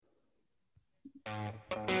Welcome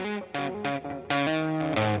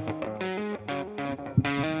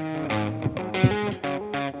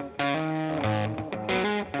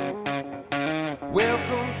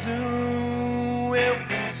to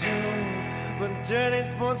the Dirty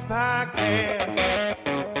Sports Podcast.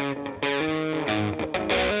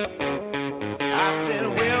 I said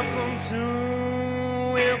welcome to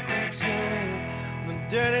the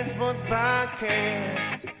Dirty Sports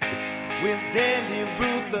Podcast with Andy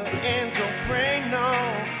Ruther and Joe Prano.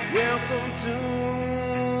 Welcome to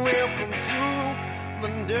the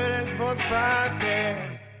Dirty Sports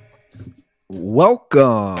Podcast.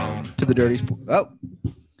 Welcome to the Dirty Sports. Oh,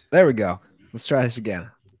 there we go. Let's try this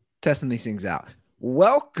again. Testing these things out.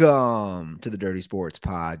 Welcome to the Dirty Sports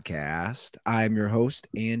Podcast. I'm your host,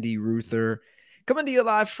 Andy Ruther, coming to you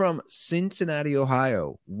live from Cincinnati,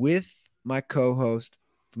 Ohio, with my co-host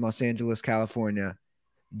from Los Angeles, California,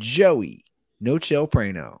 Joey No Chill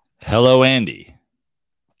Prano. Hello, Andy.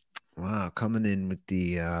 Wow, coming in with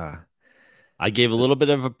the I gave a little bit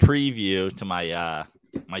of a preview to my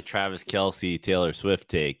my Travis Kelce Taylor Swift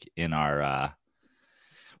take in our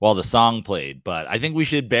while the song played, but I think we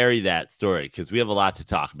should bury that story because we have a lot to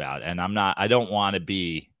talk about, and I don't want to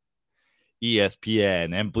be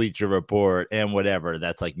ESPN and Bleacher Report and whatever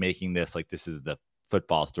that's like making this like this is the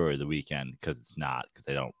football story of the weekend, because it's not, because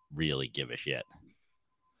they don't really give a shit.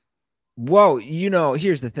 Well,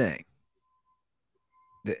 here's the thing.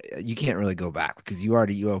 You can't really go back because you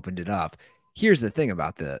opened it up. Here's the thing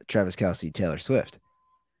about the Travis Kelce Taylor Swift.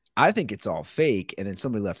 I think it's all fake, and then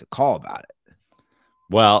somebody left a call about it.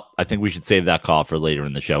 Well, I think we should save that call for later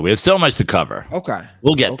in the show. We have so much to cover. Okay.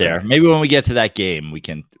 We'll get there. Maybe when we get to that game, we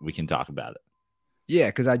can talk about it. Yeah,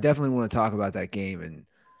 because I definitely want to talk about that game and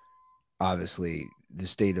obviously the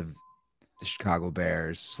state of the Chicago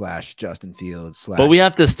Bears / Justin Fields / But we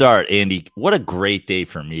have to start, Andy. What a great day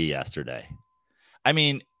for me yesterday. I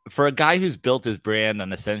mean, for a guy who's built his brand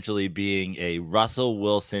on essentially being a Russell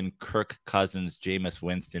Wilson, Kirk Cousins, Jameis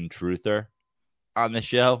Winston truther on the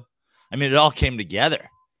show, I mean, it all came together.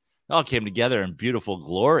 It all came together in beautiful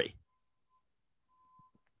glory.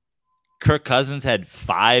 Kirk Cousins had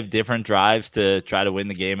 5 different drives to try to win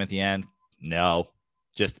the game at the end. No,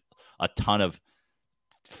 just a ton of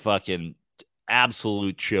fucking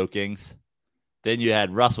absolute chokings. Then you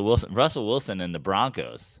had Russell Wilson. Russell Wilson and the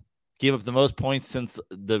Broncos gave up the most points since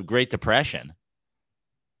the Great Depression.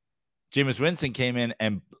 Jameis Winston came in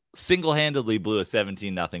and single-handedly blew a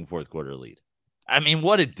 17-0 fourth quarter lead. I mean,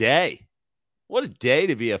 what a day. What a day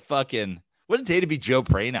to be Joe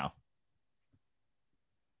Prano.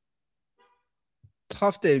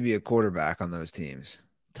 Tough day to be a quarterback on those teams.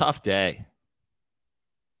 Tough day.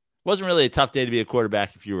 Wasn't really a tough day to be a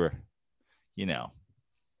quarterback if you were,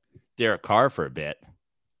 Derek Carr for a bit.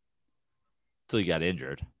 Until you got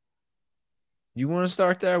injured. You want to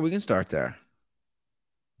start there? We can start there.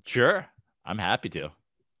 Sure. I'm happy to.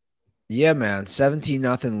 Yeah, man.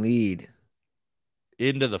 17-0 lead.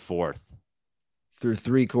 Into the fourth. Through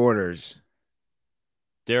 3 quarters.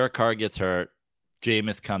 Derek Carr gets hurt.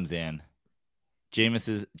 Jameis comes in.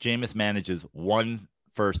 Jameis manages 1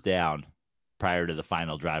 first down prior to the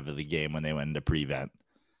final drive of the game when they went into prevent.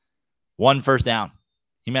 1 first down.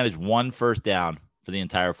 He managed 1 first down for the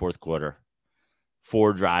entire fourth quarter.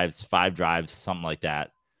 4 drives, 5 drives, something like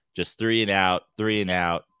that. Just 3 and out, 3 and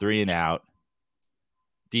out, 3 and out.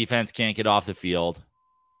 Defense can't get off the field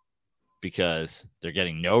because they're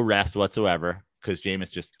getting no rest whatsoever because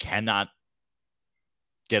Jameis just cannot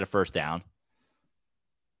get a first down.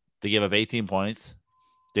 They give up 18 points.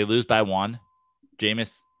 They lose by 1.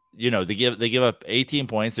 Jameis, they give up 18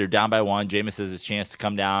 points. They're down by 1. Jameis has a chance to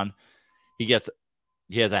come down. He has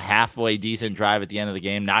a halfway decent drive at the end of the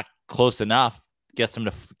game. Not close enough. Gets him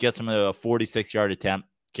to a 46-yard attempt.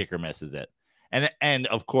 Kicker misses it. And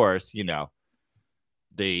of course,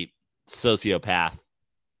 the sociopath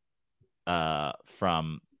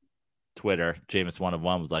from Twitter, Jameis 1 of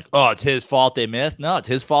 1, was like, oh, it's his fault they missed. No, it's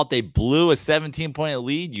his fault they blew a 17-point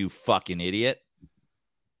lead, you fucking idiot.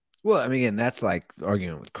 Well, I mean, again, that's like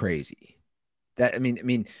arguing with crazy. But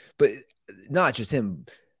not just him,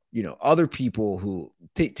 other people who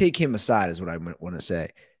take him aside is what I want to say.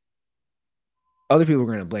 Other people are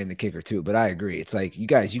going to blame the kicker too, but I agree. It's like, you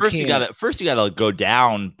guys, you can't. First, you got to go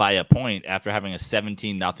down by a point after having a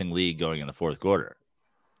 17-0 lead going in the fourth quarter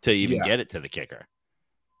to even get it to the kicker.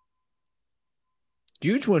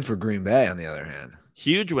 Huge win for Green Bay, on the other hand.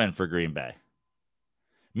 Huge win for Green Bay.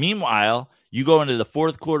 Meanwhile, you go into the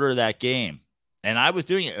fourth quarter of that game, and I was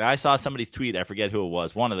doing it, and I saw somebody's tweet. I forget who it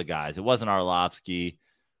was. One of the guys. It wasn't Arlovsky,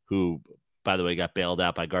 who, by the way, got bailed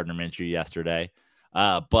out by Gardner Minshew yesterday.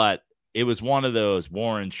 But it was one of those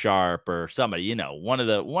Warren Sharp or somebody, one of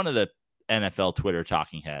the NFL Twitter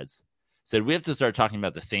talking heads said, we have to start talking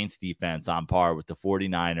about the Saints defense on par with the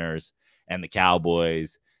 49ers and the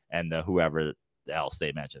Cowboys and the whoever else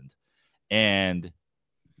they mentioned. And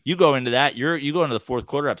you go into that, you go into the fourth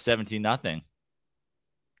quarter up 17-0.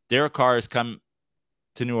 Derek Carr has come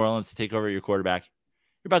to New Orleans to take over your quarterback.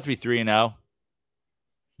 You're about to be 3-0.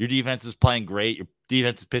 Your defense is playing great. Your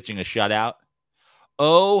defense is pitching a shutout.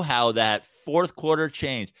 Oh, how that fourth quarter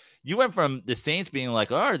changed. You went from the Saints being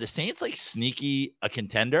like, oh, are the Saints like sneaky a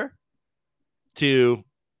contender, to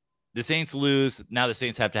the Saints lose. Now the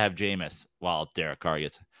Saints have to have Jameis while Derek Carr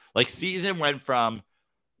gets. Like, season went from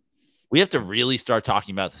we have to really start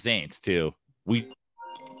talking about the Saints to we.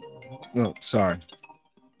 Oh, sorry.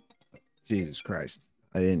 Jesus Christ.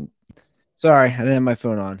 Sorry, I didn't have my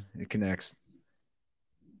phone on. It connects.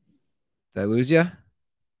 Did I lose you?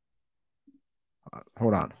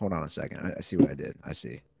 Hold on a second. I see what I did. I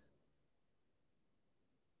see.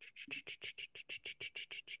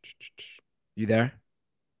 You there?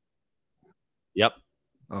 Yep.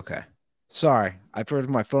 Okay. Sorry. I put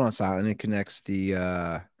my phone on silent and it connects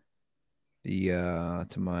to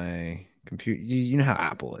my computer. You know how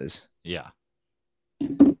Apple is. Yeah.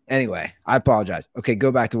 Anyway, I apologize. Okay,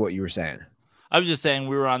 go back to what you were saying. I was just saying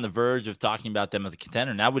we were on the verge of talking about them as a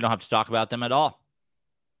contender. Now we don't have to talk about them at all.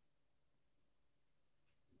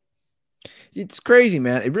 It's crazy,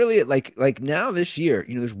 man. It really like now this year,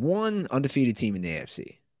 there's one undefeated team in the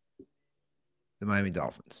AFC, the Miami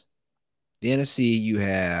Dolphins. The NFC, you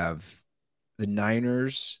have the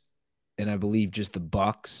Niners, and I believe just the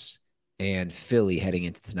Bucks and Philly heading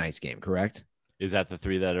into tonight's game, correct? Is that the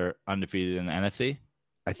three that are undefeated in the NFC?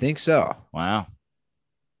 I think so. Wow.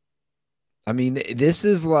 I mean, this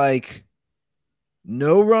is like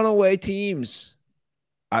no runaway teams.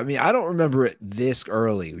 I mean, I don't remember it this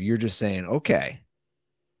early. You're just saying, okay.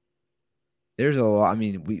 There's a lot. I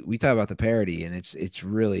mean, we talk about the parity, and it's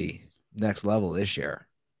really next level this year.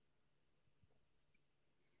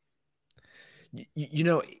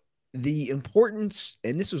 The importance,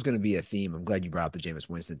 and this was going to be a theme. I'm glad you brought up the Jameis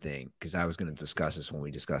Winston thing, because I was going to discuss this when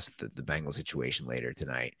we discuss the Bengals situation later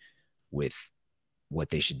tonight with what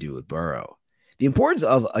they should do with Burrow. The importance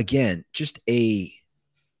of, again, just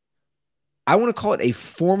I want to call it a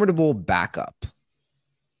formidable backup.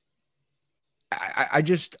 I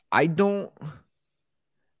don't,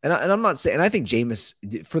 and I'm not saying, and I think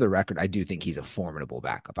Jameis, for the record, I do think he's a formidable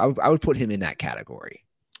backup. I would put him in that category,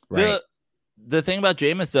 right? The thing about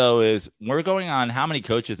Jameis, though, is we're going on how many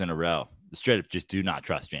coaches in a row straight up just do not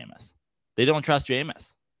trust Jameis. They don't trust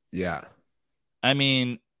Jameis. Yeah. I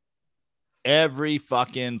mean, every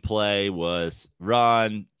fucking play was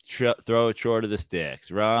run, throw it short of the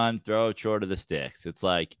sticks, run, throw it short of the sticks. It's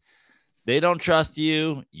like they don't trust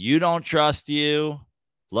you. You don't trust you.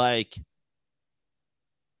 Like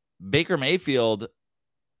Baker Mayfield,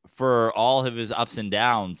 for all of his ups and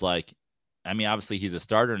downs, like, I mean, obviously he's a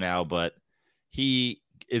starter now, but he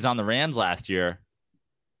is on the Rams last year.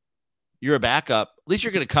 You're a backup. At least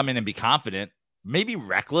you're going to come in and be confident, maybe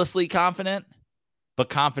recklessly confident, but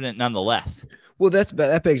confident nonetheless. Well,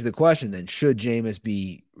 that begs the question then. Should Jameis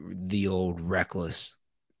be the old reckless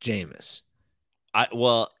Jameis?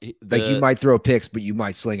 You might throw picks, but you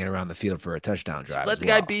might sling it around the field for a touchdown drive. Let the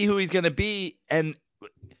guy be who he's going to be. And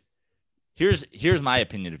here's my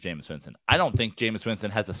opinion of Jameis Winston. I don't think Jameis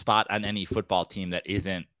Winston has a spot on any football team that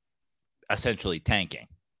isn't essentially tanking.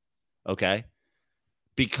 Okay?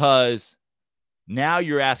 Because now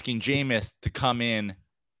you're asking Jameis to come in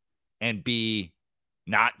and be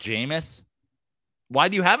not Jameis. Why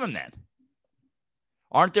do you have him then?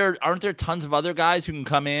 Aren't there tons of other guys who can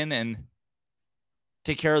come in and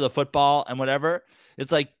take care of the football and whatever?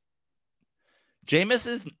 It's like Jameis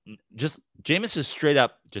is straight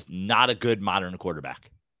up just not a good modern quarterback.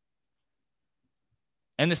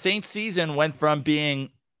 And the Saints season went from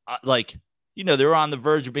being they were on the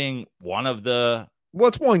verge of being one of the. Well,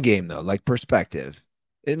 it's one game though, like perspective.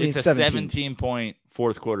 It's a 17-point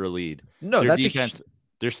fourth quarter lead. No, their defense.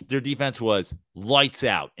 Their defense was lights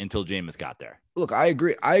out until Jameis got there. Look, I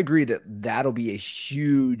agree that that'll be a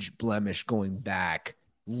huge blemish going back,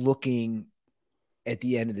 looking at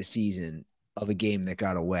the end of the season of a game that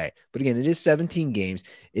got away. But again, it is 17 games.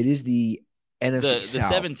 It is the NFC South.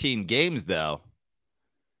 The 17 games, though,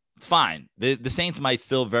 it's fine. The Saints might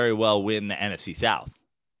still very well win the NFC South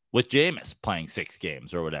with Jameis playing 6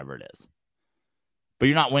 games or whatever it is. But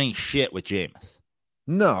you're not winning shit with Jameis.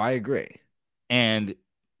 No, I agree. And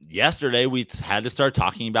yesterday, we had to start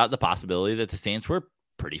talking about the possibility that the Saints were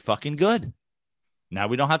pretty fucking good. Now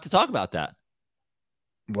we don't have to talk about that.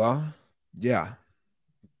 Well, yeah.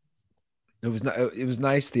 It was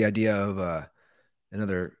nice, the idea of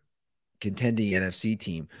another contending NFC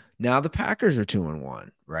team. Now the Packers are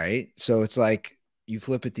 2-1, right? So it's like you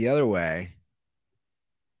flip it the other way.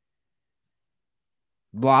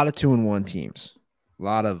 A lot of 2-1 teams, a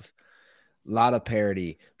lot of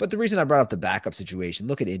parity. But the reason I brought up the backup situation,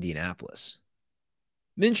 look at Indianapolis.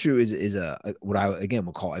 Minshew is a what I again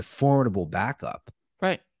would call a formidable backup.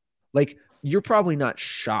 Right. Like, you're probably not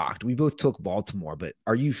shocked. We both took Baltimore, but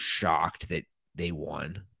are you shocked that they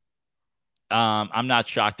won? I'm not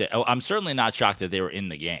shocked that I'm certainly not shocked that they were in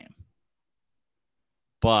the game.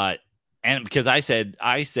 But because I said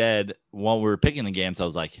while we were picking the games, I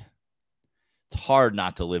was like, it's hard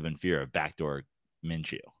not to live in fear of backdoor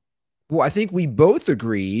Minshew. Well, I think we both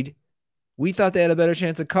agreed. We thought they had a better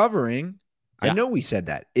chance of covering. Yeah. I know we said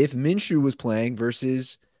that. If Minshew was playing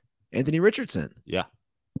versus Anthony Richardson. Yeah.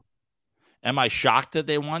 Am I shocked that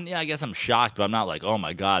they won? Yeah, I guess I'm shocked, but I'm not like, oh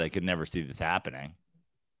my God, I could never see this happening.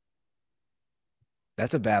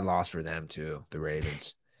 That's a bad loss for them too, the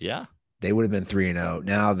Ravens. Yeah. They would have been 3-0.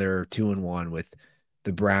 Now they're 2-1 with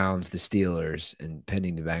the Browns, the Steelers, and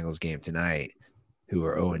pending the Bengals game tonight, who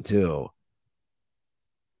are 0-2.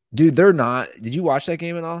 Dude, they're not. Did you watch that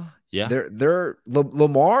game at all? Yeah.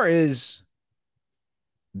 Lamar is.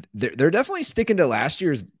 They're definitely sticking to last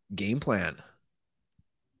year's game plan.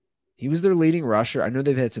 He was their leading rusher. I know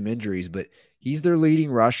they've had some injuries, but he's their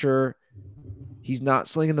leading rusher. He's not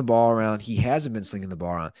slinging the ball around. He hasn't been slinging the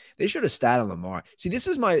ball around. They should have stat on Lamar. See, this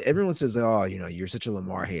is everyone says, oh, you're such a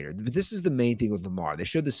Lamar hater. But this is the main thing with Lamar. They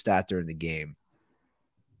showed the stat during the game.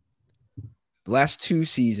 The last 2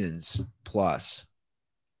 seasons plus,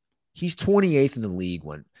 he's 28th in the league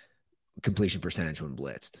when completion percentage when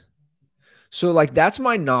blitzed. So, that's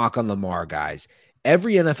my knock on Lamar, guys.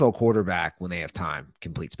 Every NFL quarterback, when they have time,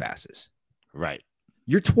 completes passes. Right.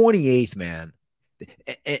 You're 28th, man.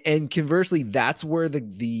 And conversely, that's where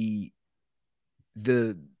the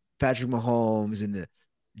Patrick Mahomes and the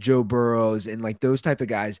Joe Burrows and those type of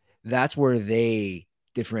guys, that's where they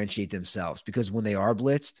differentiate themselves, because when they are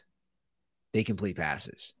blitzed, they complete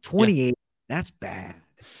passes. 28, that's bad.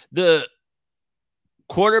 The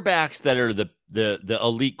quarterbacks that are the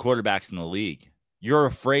elite quarterbacks in the league, you're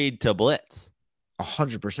afraid to blitz.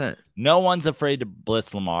 100%. No one's afraid to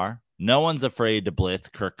blitz Lamar. No one's afraid to blitz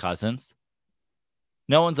Kirk Cousins.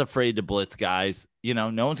 No one's afraid to blitz guys. No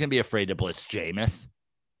one's going to be afraid to blitz Jameis.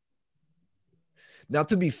 Now,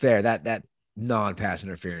 to be fair, that non-pass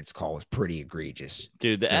interference call was pretty egregious.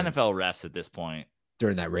 Dude, the NFL refs at this point.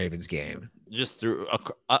 During that Ravens game. Just through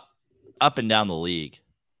up and down the league.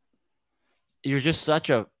 You're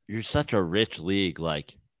such a rich league.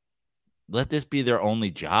 Let this be their only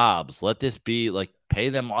jobs. Let this be pay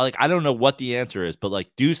them. I don't know what the answer is, but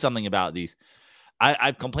do something about these.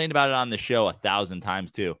 I've complained about it on the show 1,000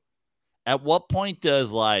 times too. At what point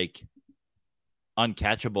does uncatchable,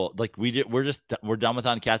 we're done with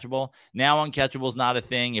uncatchable? Now uncatchable is not a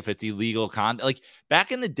thing if it's illegal conduct.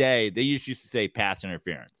 Back in the day, they used to say pass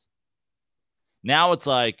interference. Now it's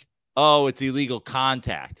oh, it's illegal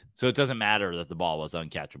contact. So it doesn't matter that the ball was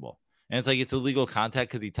uncatchable. And it's it's illegal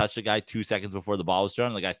contact because he touched the guy 2 seconds before the ball was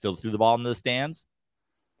thrown. The guy still threw the ball into the stands.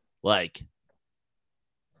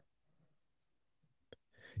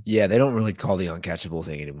 Yeah, they don't really call the uncatchable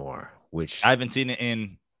thing anymore, which I haven't seen it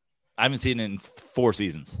in 4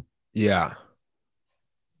 seasons. Yeah.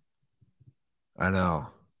 I know.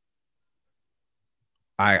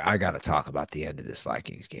 I got to talk about the end of this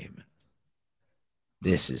Vikings game.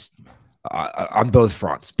 This is on both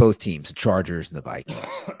fronts, both teams, the Chargers and the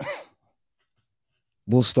Vikings.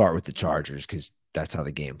 We'll start with the Chargers because that's how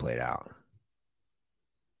the game played out.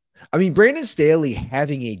 I mean, Brandon Staley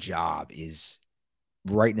having a job is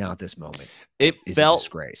right now at this moment. It felt a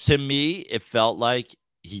disgrace. To me, it felt like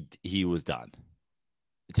he was done.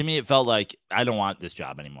 To me, it felt like I don't want this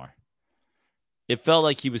job anymore. It felt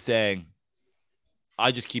like he was saying,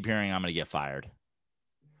 I just keep hearing I'm going to get fired.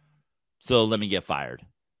 So let me get fired.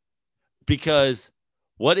 Because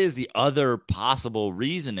what is the other possible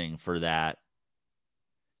reasoning for that?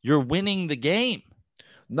 You're winning the game.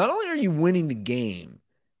 Not only are you winning the game,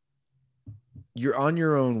 you're on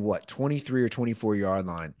your own, 23 or 24 yard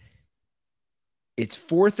line. It's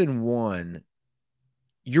 4th and 1.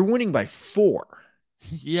 You're winning by 4.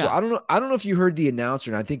 Yeah. So I don't know if you heard the announcer,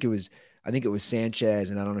 and I think it was Sanchez,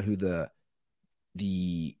 and I don't know who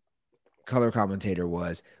the color commentator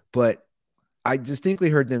was, but I distinctly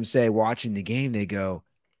heard them say, watching the game, they go,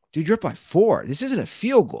 dude, you're up by 4. This isn't a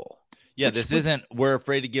field goal. Yeah, we're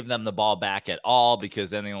afraid to give them the ball back at all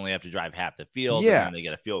because then they only have to drive half the field and then they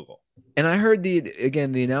get a field goal. And I heard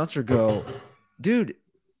the announcer go, dude,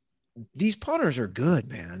 these punters are good,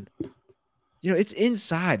 man. It's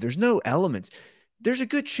inside. There's no elements. There's a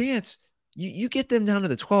good chance you get them down to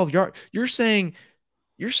the 12-yard. You're saying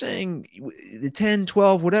the 10,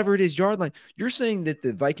 12, whatever it is, yard line. You're saying that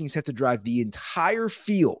the Vikings have to drive the entire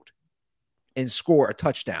field and score a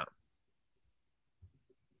touchdown.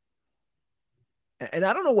 And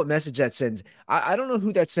I don't know what message that sends. I don't know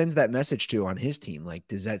who that sends that message to on his team. Like,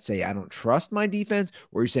 does that say, I don't trust my defense?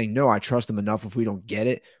 Or you're saying, no, I trust them enough. If we don't get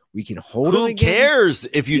it, we can hold them Who again. cares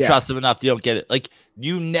if you trust them enough? You don't get it. Like,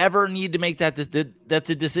 you never need to make that. That's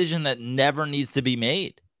a decision that never needs to be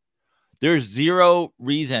made. There's zero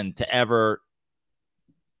reason to ever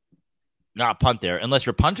not punt there unless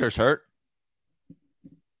your punter's hurt.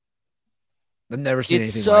 I've never seen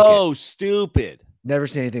anything like it. It's so stupid. Never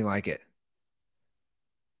seen anything like it.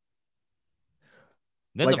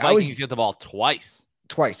 Then the Vikings get the ball twice.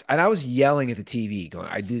 And I was yelling at the TV going,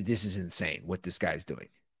 this is insane what this guy's doing.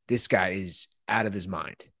 This guy is out of his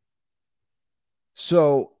mind.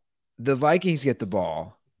 So the Vikings get the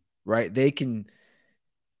ball, right? They convert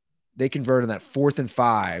on that 4th and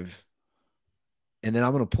 5. And then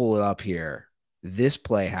I'm going to pull it up here. This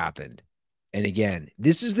play happened. And again,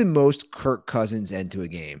 this is the most Kirk Cousins end to a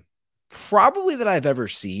game probably that I've ever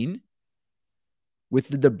seen, with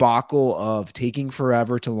the debacle of taking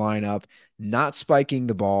forever to line up, not spiking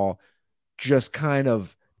the ball, just kind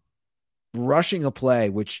of rushing a play,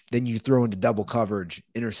 which then you throw into double coverage,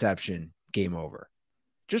 interception, game over.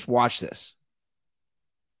 Just watch this.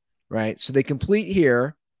 Right? So they complete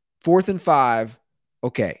here, 4th and 5.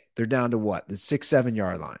 Okay, they're down to what? The 6-7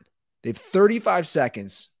 yard line. They have 35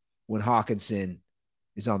 seconds when Hawkinson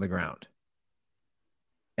is on the ground.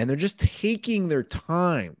 And they're just taking their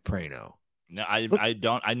time, Prano. No,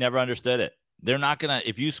 I never understood it. They're not going to,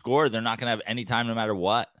 if you score, they're not going to have any time no matter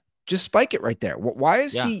what. Just spike it right there. Why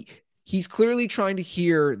is he's clearly trying to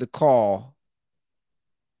hear the call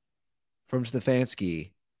from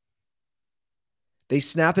Stefanski. They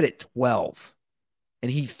snap it at 12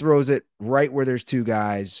 and he throws it right where there's 2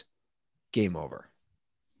 guys. Game over.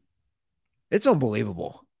 It's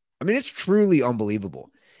unbelievable. I mean, it's truly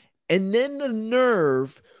unbelievable. And then the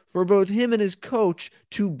nerve for both him and his coach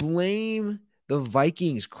to blame the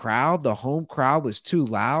Vikings crowd. The home crowd was too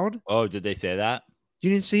loud. Oh, did they say that? You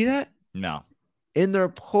didn't see that? No. In their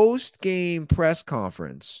post-game press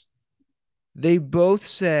conference, they both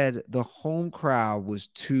said the home crowd was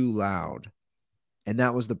too loud. And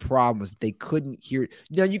that was the problem, was that they couldn't hear.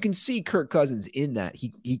 Now, you can see Kirk Cousins in that.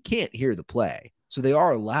 He can't hear the play. So they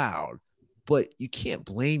are loud, but you can't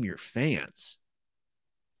blame your fans.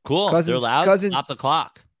 Cool. They're loud. Stop the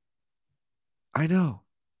clock. I know.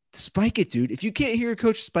 Spike it, dude. If you can't hear your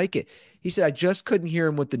coach, spike it. He said, I just couldn't hear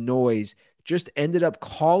him with the noise. Just ended up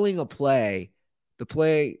calling a play. The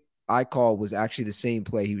play I called was actually the same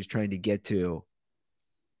play he was trying to get to.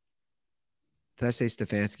 Did I say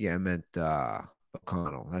Stefanski? I meant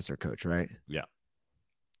O'Connell. That's our coach, right? Yeah.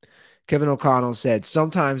 Kevin O'Connell said,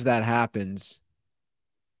 sometimes that happens.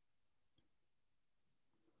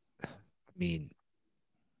 I mean,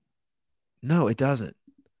 no, it doesn't.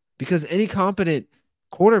 Because any competent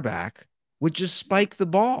quarterback would just spike the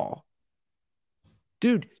ball.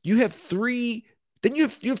 Dude, you have 3. Then you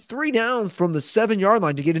have 3 downs from the 7-yard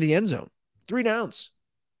line to get in the end zone. 3 downs.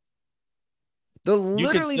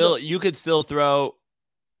 You could still throw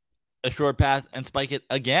a short pass and spike it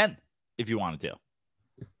again if you wanted to.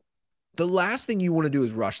 The last thing you want to do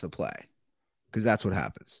is rush the play, because that's what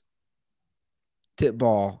happens. Tip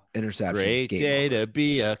ball, interception. Great day to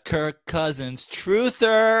be a Kirk Cousins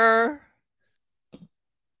truther.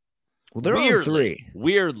 Well, they're on 3.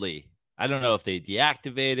 Weirdly, I don't know if they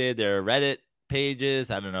deactivated their Reddit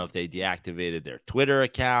pages. I don't know if they deactivated their Twitter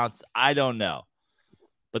accounts. I don't know.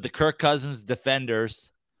 But the Kirk Cousins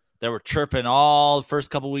defenders that were chirping all the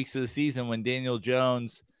first couple weeks of the season when Daniel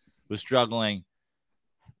Jones was struggling,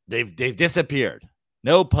 they've disappeared.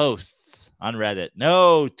 No posts on Reddit.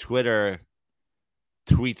 No Twitter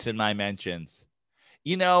tweets in my mentions.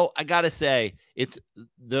 I gotta say,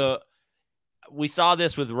 we saw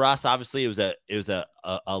this with Russ. Obviously, it was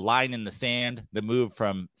a line in the sand, the move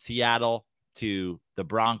from Seattle to the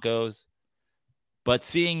Broncos. But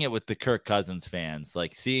seeing it with the Kirk Cousins fans,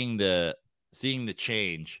 like seeing the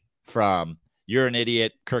change from you're an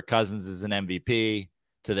idiot, Kirk Cousins is an MVP,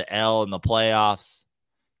 to the L in the playoffs,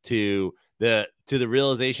 to the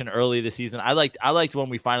realization early this season. I liked when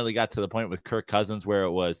we finally got to the point with Kirk Cousins where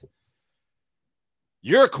it was,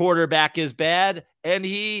 your quarterback is bad, and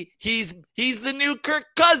he's the new Kirk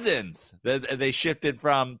Cousins. They shifted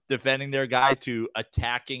from defending their guy to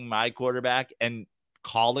attacking my quarterback and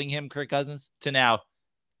calling him Kirk Cousins to now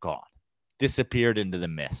gone, disappeared into the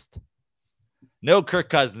mist. No Kirk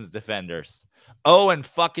Cousins defenders.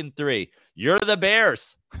 0-3. You're the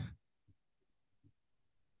Bears.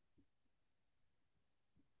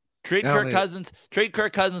 Trade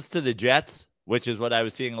Kirk Cousins to the Jets, which is what I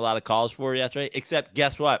was seeing a lot of calls for yesterday. Except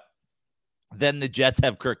guess what? Then the Jets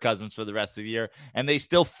have Kirk Cousins for the rest of the year, and they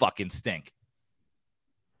still fucking stink.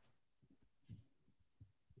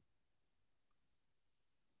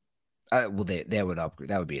 Well, they would upgrade.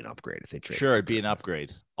 That would be an upgrade if they trade. Sure, it'd be an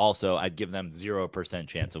upgrade. Also, I'd give them 0%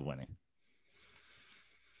 chance of winning.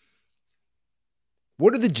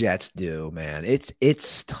 What do the Jets do, man?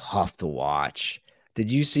 It's tough to watch.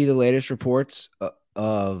 Did you see the latest reports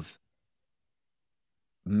of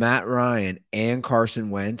Matt Ryan and Carson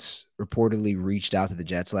Wentz reportedly reached out to the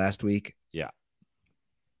Jets last week? Yeah.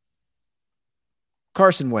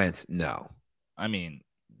 Carson Wentz, no. I mean,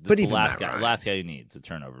 but the even last guy who needs a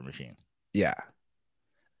turnover machine. Yeah.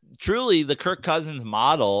 Truly, the Kirk Cousins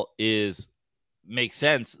model makes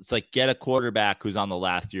sense. It's like get a quarterback who's on the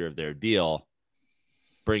last year of their deal,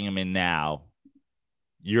 bring him in now.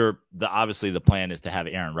 Obviously the plan is to have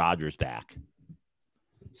Aaron Rodgers back.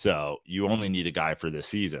 So you only need a guy for this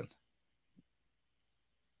season.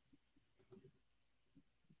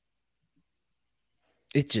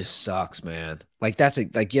 It just sucks, man. Like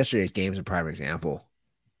like yesterday's game is a prime example.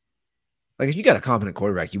 Like if you got a competent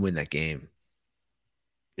quarterback, you win that game.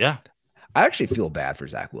 Yeah. I actually feel bad for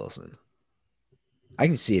Zach Wilson. I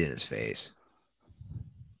can see it in his face.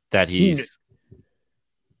 That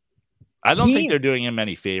I don't think they're doing him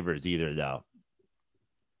any favors either, though.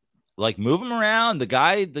 Like, move him around. The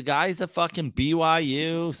guy's a fucking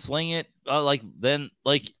BYU. Sling it.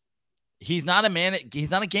 He's not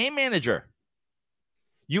a game manager.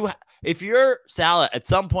 If you're Saleh, at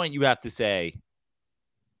some point you have to say,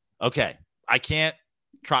 okay, I can't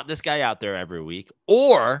trot this guy out there every week.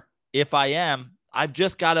 Or if I am, I've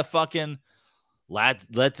just got to fucking let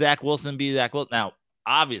Zach Wilson be Zach Wilson. Now,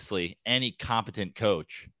 obviously, any competent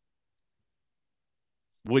coach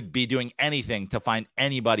would be doing anything to find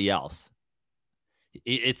anybody else.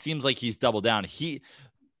 It seems like he's doubled down.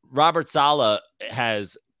 Robert Saleh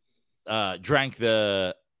has drank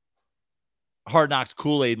the Hard Knocks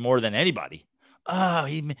Kool-Aid more than anybody. Oh,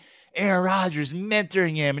 Aaron Rodgers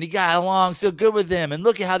mentoring him, and he got along so good with him. And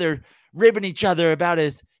look at how they're ribbing each other about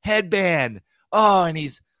his headband. Oh, and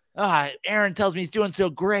Aaron tells me he's doing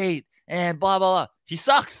so great, and blah, blah, blah. He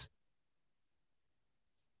sucks.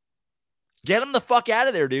 Get him the fuck out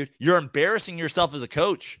of there, dude. You're embarrassing yourself as a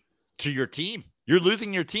coach to your team. You're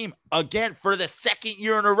losing your team again for the second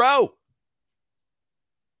year in a row.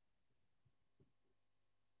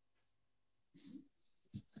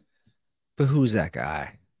 But who's that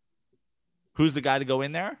guy? Who's the guy to go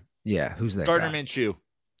in there? Yeah, who's that Gardner guy? Minshew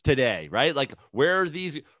today, right? Like, where are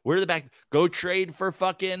the back? Go trade for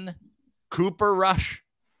fucking Cooper Rush.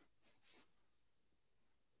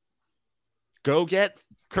 Go get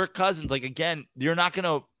Kirk Cousins. Like, again, you're not going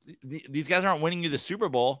to – these guys aren't winning you the Super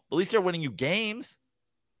Bowl. At least they're winning you games.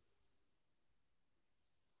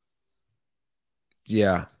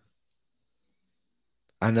 Yeah.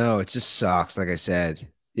 I know. It just sucks, like I said.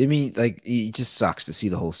 I mean, like, it just sucks to see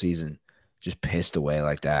the whole season just pissed away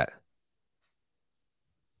like that.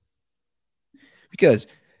 Because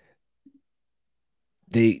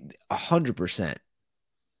they 100%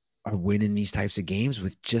 are winning these types of games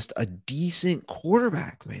with just a decent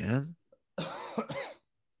quarterback, man.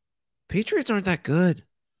 Patriots aren't that good.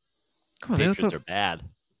 Come on, Patriots are bad.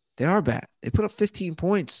 They are bad. They put up 15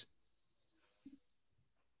 points.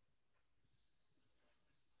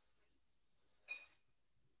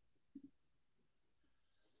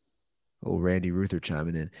 Oh, Randy Ruther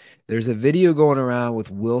chiming in. There's a video going around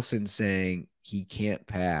with Wilson saying he can't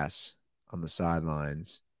pass on the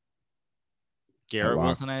sidelines. Garrett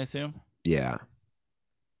Wilson, I assume? Yeah.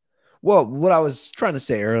 Well, what I was trying to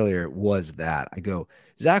say earlier was that I go,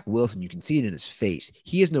 Zach Wilson, you can see it in his face.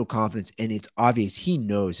 He has no confidence, and it's obvious he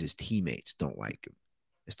knows his teammates don't like him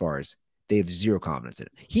as far as they have zero confidence in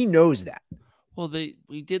him. He knows that. Well,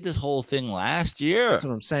 we did this whole thing last year. That's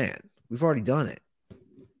what I'm saying. We've already done it.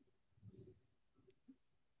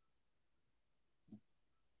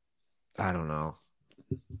 I don't know.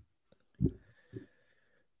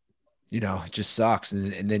 You know, it just sucks.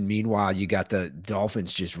 And then meanwhile, you got the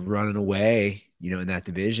Dolphins just running away, you know, in that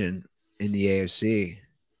division in the AFC.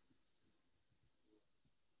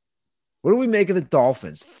 What do we make of the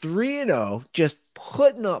Dolphins? 3-0, just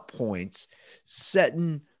putting up points,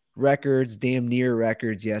 setting records, damn near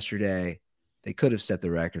records yesterday. They could have set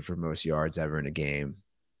the record for most yards ever in a game.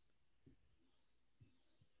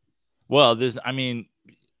 Well,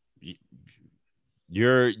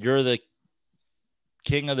 you're the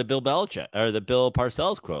king of the Bill Belichick or the Bill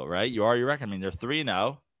Parcells quote, right? You are your record. I mean, they're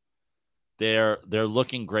 3-0. They're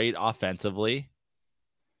looking great offensively.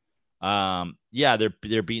 Yeah,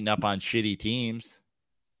 they're beating up on shitty teams.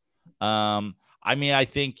 I mean, I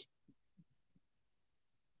think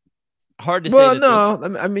hard to say. Well,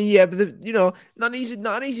 no, I mean, yeah, but not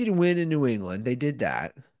easy to win in New England. They did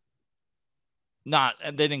that.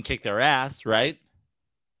 They didn't kick their ass, right?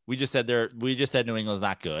 We just said New England's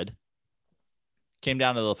not good. Came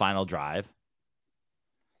down to the final drive.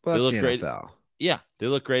 Well, that's they look the great. NFL. Yeah, they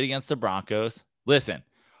look great against the Broncos. Listen,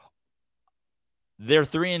 they're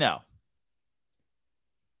 3-0.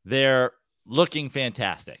 They're looking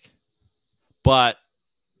fantastic. But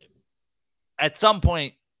at some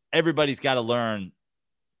point, everybody's got to learn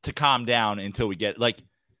to calm down until we get, like,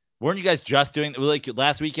 weren't you guys just doing, like,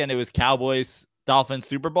 last weekend it was Cowboys, Dolphins,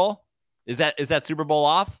 Super Bowl? Is that Super Bowl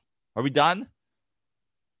off? Are we done?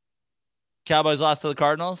 Cowboys lost to the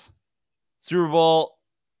Cardinals? Super Bowl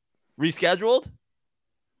rescheduled?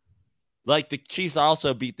 Like, the Chiefs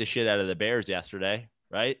also beat the shit out of the Bears yesterday,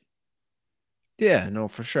 right? Yeah, no,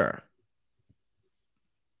 for sure.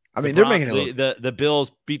 I mean, they're making it look... The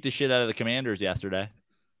Bills beat the shit out of the Commanders yesterday.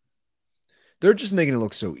 They're just making it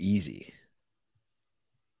look so easy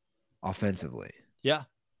offensively. Yeah.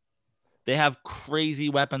 They have crazy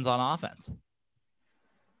weapons on offense.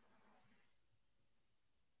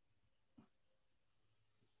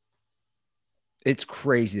 It's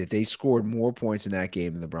crazy that they scored more points in that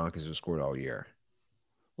game than the Broncos have scored all year.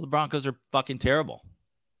 Well, the Broncos are fucking terrible.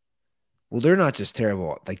 Well, they're not just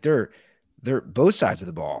terrible. Like, they're both sides of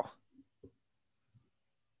the ball.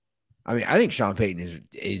 I mean, I think Sean Payton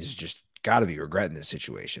is just got to be regretting this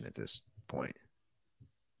situation at this point.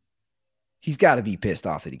 He's got to be pissed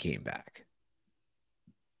off that he came back.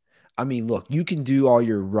 I mean, look, you can do all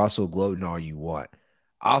your Russell gloating all you want.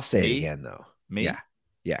 I'll say it again, though. Yeah.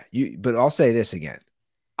 But I'll say this again.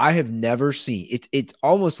 I have never seen it. It's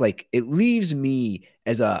almost like it leaves me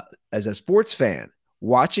as a sports fan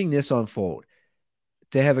watching this unfold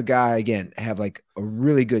to have a guy again have like a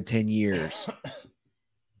really good 10 years.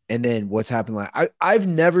 And then what's happened? I've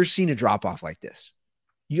never seen a drop off like this.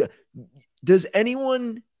 Does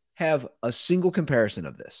anyone have a single comparison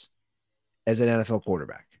of this as an NFL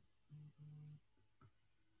quarterback?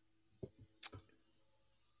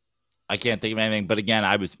 I can't think of anything, but again,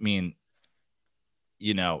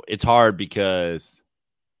 it's hard because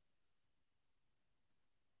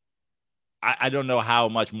I don't know how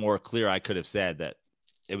much more clear I could have said that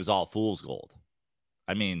it was all fool's gold.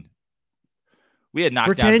 I mean, we had knocked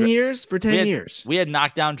for down 10 years. For 10 years, we had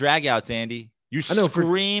knockdown dragouts. Andy, you're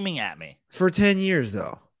screaming at me for 10 years,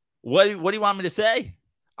 though. What do you want me to say?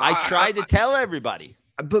 I tried to tell everybody.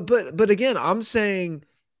 But again, I'm saying.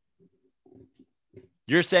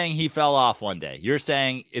 You're saying he fell off one day. You're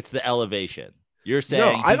saying it's the elevation. You're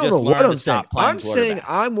saying no, I don't know what I'm saying. I'm saying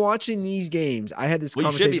I'm watching these games. I had this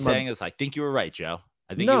conversation. You should be saying this. I think you were right, Joe.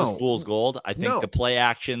 I think it was fool's gold. I think the play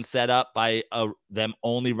action set up by them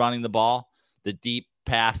only running the ball, the deep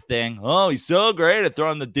pass thing. Oh, he's so great at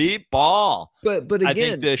throwing the deep ball. But again, I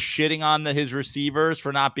think the shitting on his receivers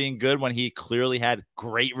for not being good when he clearly had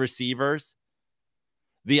great receivers.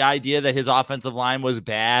 The idea that his offensive line was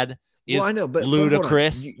bad. I know, but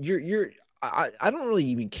ludicrous. I don't really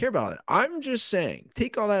even care about it. I'm just saying,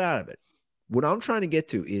 take all that out of it. What I'm trying to get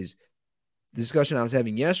to is the discussion I was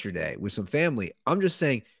having yesterday with some family. I'm just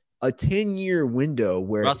saying a 10-year window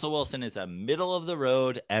where Russell Wilson is a middle of the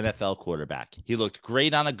road NFL quarterback. He looked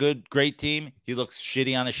great on a great team. He looks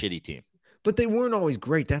shitty on a shitty team. But they weren't always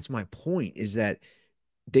great. That's my point, is that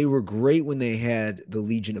they were great when they had the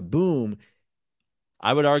Legion of Boom.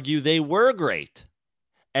 I would argue they were great.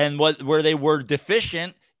 And where they were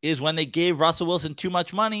deficient is when they gave Russell Wilson too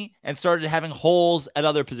much money and started having holes at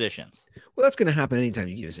other positions. Well, that's going to happen anytime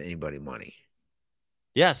you give anybody money.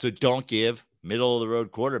 Yeah, so don't give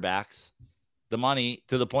middle-of-the-road quarterbacks the money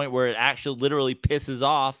to the point where it actually literally pisses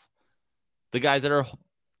off the guys that are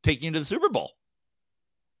taking you to the Super Bowl.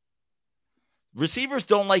 Receivers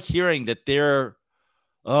don't like hearing that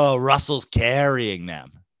Russell's carrying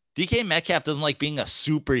them. DK Metcalf doesn't like being a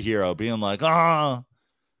superhero, being like,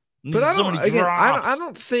 but I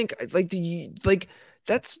don't think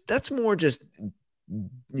that's more just,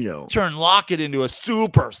 turn Lockett into a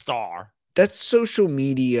superstar. That's social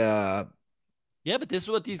media. Yeah, but this is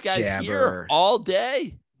what these guys hear all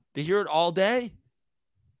day. They hear it all day.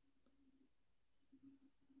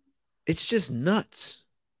 It's just nuts.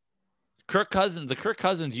 The Kirk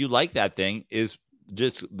Cousins, you like that thing, is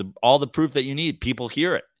just all the proof that you need. People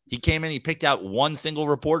hear it. He came in, he picked out one single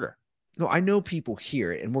reporter. No, I know people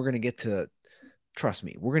hear it, and we're going to get to, trust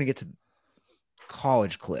me, we're going to get to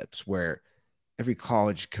college clips where every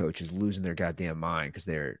college coach is losing their goddamn mind because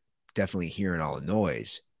they're definitely hearing all the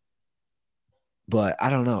noise. But I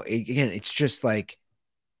don't know. Again, it's just like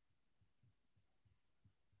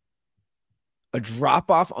a drop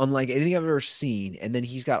off unlike anything I've ever seen. And then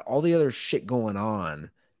he's got all the other shit going on.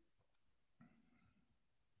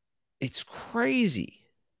 It's crazy.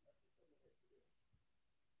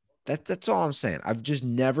 That's all I'm saying. I've just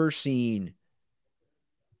never seen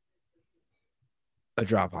a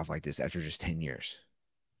drop off like this after just 10 years.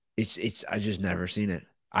 I just never seen it.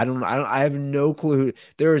 I have no clue.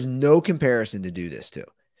 There is no comparison to do this to,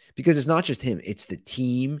 because it's not just him. It's the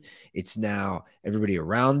team. It's now everybody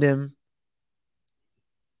around him.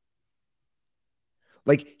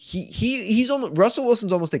 Like he's almost, Russell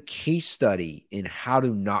Wilson's almost a case study in how to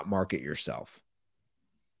not market yourself.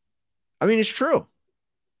 I mean, it's true.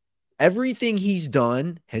 Everything he's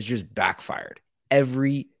done has just backfired.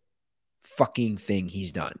 Every fucking thing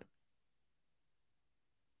he's done.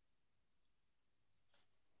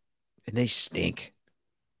 And they stink.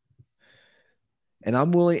 And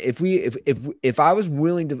I'm willing, if I was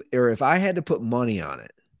willing to, or if I had to put money on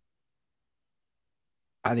it,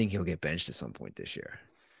 I think he'll get benched at some point this year.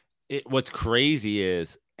 What's crazy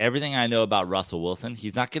is everything I know about Russell Wilson,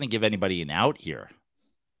 he's not going to give anybody an out here.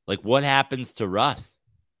 Like, what happens to Russ?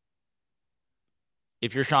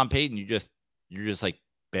 If you're Sean Payton, you're just like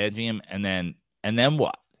benching him, and then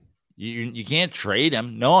what? You can't trade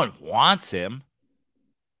him. No one wants him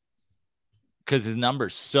because his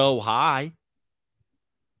number's so high.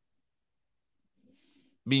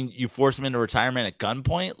 I mean, you force him into retirement at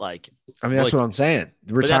gunpoint. Like, I mean, that's what I'm saying.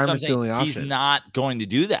 The retirement's the only option. He's not going to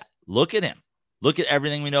do that. Look at him. Look at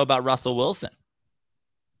everything we know about Russell Wilson.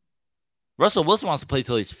 Russell Wilson wants to play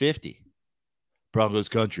till he's 50. Broncos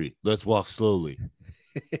country. Let's walk slowly.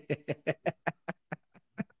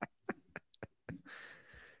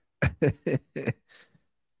 Do you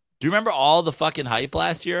remember all the fucking hype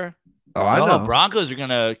last year? Oh, I know. Broncos are going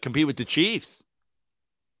to compete with the Chiefs.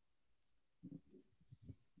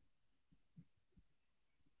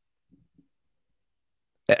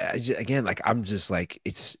 Again, like, I'm just like,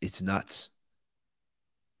 it's nuts.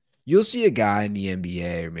 You'll see a guy in the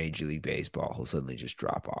NBA or Major League Baseball who'll suddenly just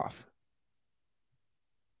drop off.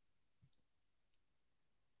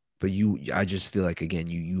 But I just feel like,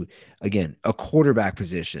 again, again, a quarterback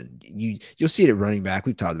position, you'll see it at running back.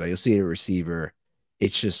 We've talked about it. You'll see it at receiver.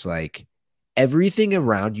 It's just like everything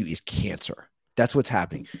around you is cancer. That's what's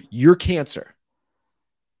happening. You're cancer.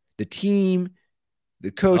 The team,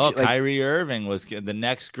 the coach. Oh, Kyrie Irving was the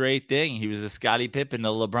next great thing. He was a Scottie Pippen to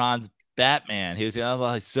LeBron's Batman. He was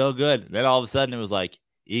he's so good. Then all of a sudden it was like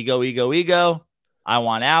ego, ego, ego. I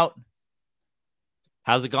want out.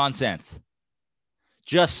 How's it gone since?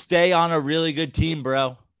 Just stay on a really good team,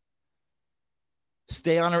 bro.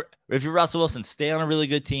 If you're Russell Wilson, stay on a really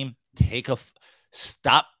good team.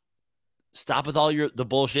 Stop with all the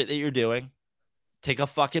bullshit that you're doing. Take a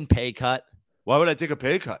fucking pay cut. Why would I take a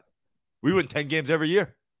pay cut? We win 10 games every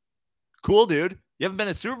year. Cool, dude. You haven't been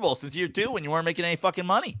in Super Bowl since year 2 when you weren't making any fucking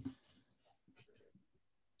money.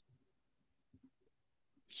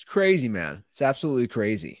 It's crazy, man. It's absolutely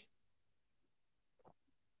crazy.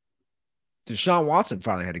 Deshaun Watson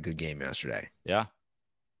finally had a good game yesterday. Yeah.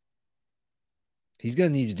 He's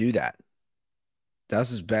going to need to do that. That was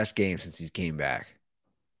his best game since he came back.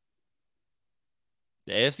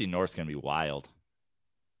 The AFC North's going to be wild.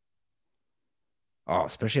 Oh,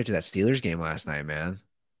 especially after that Steelers game last night, man.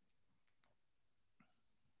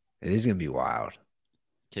 It is going to be wild.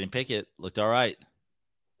 Kenny Pickett looked all right.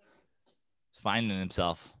 He's finding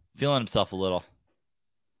himself, feeling himself a little.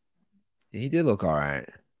 He did look all right.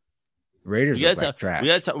 Raiders look like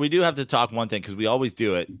trash. We do have to talk one thing because we always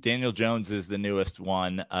do it. Daniel Jones is the newest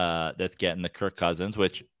one that's getting the Kirk Cousins,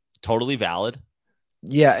 which totally valid.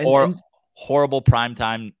 Yeah. Horrible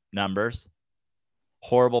primetime numbers.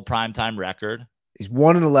 Horrible primetime record. He's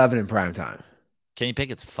 1-11 in primetime. Kenny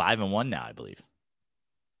Pickett's 5-1 now, I believe.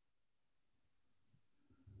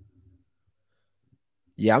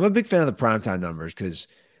 Yeah, I'm a big fan of the primetime numbers because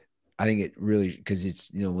I think it really, because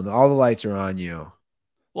it's, when all the lights are on you.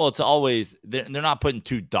 Well, it's always, they're not putting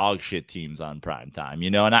 2 dog shit teams on primetime,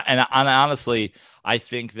 and honestly, I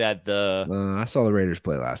think that I saw the Raiders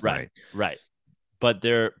play last night. Right. But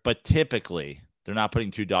typically they're not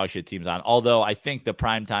putting 2 dog shit teams on. Although I think the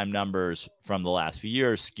primetime numbers from the last few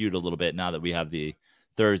years skewed a little bit now that we have the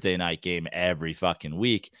Thursday night game every fucking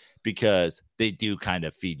week, because they do kind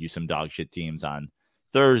of feed you some dog shit teams on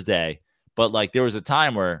Thursday. But like, there was a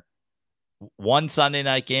time where one Sunday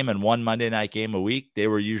night game and one Monday night game a week, they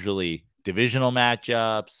were usually divisional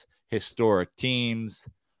matchups, historic teams.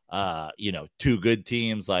 two good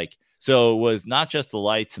teams. Like, so it was not just the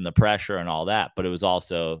lights and the pressure and all that, but it was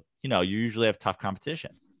also, you usually have tough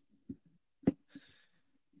competition.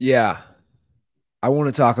 Yeah. I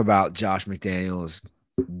want to talk about Josh McDaniels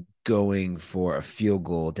going for a field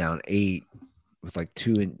goal down 8 with like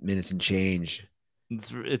 2 minutes and change.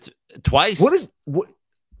 It's twice. What?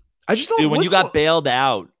 I just don't. Dude, when you got bailed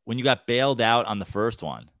out on the first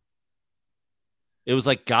one, it was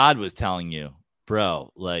like God was telling you,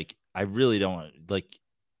 bro, like, I really don't like,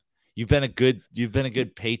 you've been a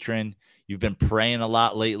good patron. You've been praying a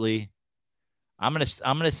lot lately. I'm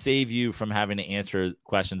gonna save you from having to answer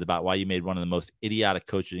questions about why you made one of the most idiotic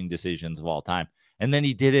coaching decisions of all time. And then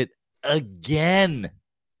he did it again.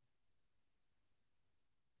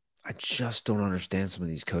 I just don't understand some of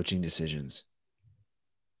these coaching decisions.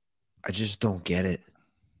 I just don't get it.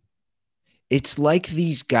 It's like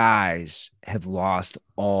these guys have lost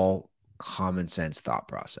all common sense thought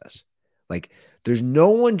process. Like, there's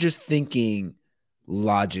no one just thinking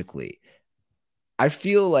logically. I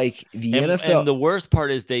feel like the NFL. And the worst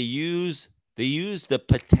part is they use the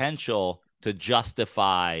potential to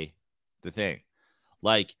justify the thing.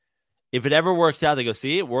 Like, if it ever works out, they go,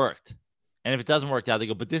 see, it worked. And if it doesn't work out, they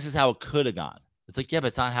go, but this is how it could have gone. It's like, yeah, but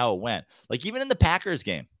it's not how it went. Like, even in the Packers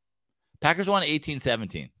game, Packers won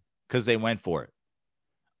 18-17 because they went for it.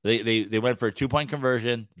 They went for a 2-point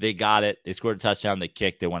conversion. They got it. They scored a touchdown. They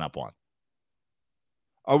kicked. They went up 1.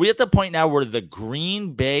 Are we at the point now where the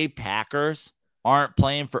Green Bay Packers aren't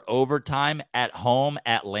playing for overtime at home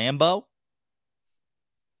at Lambeau?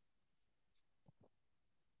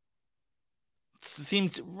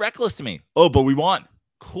 Seems reckless to me. Oh, but we won.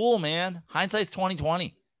 Cool, man. Hindsight's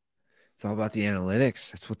 2020. It's all about the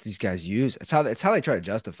analytics. That's what these guys use. It's how they try to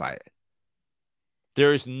justify it.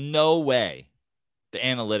 There is no way the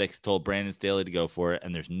analytics told Brandon Staley to go for it,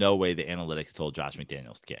 and there's no way the analytics told Josh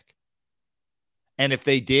McDaniels to kick. And if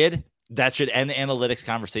they did, that should end analytics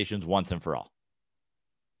conversations once and for all.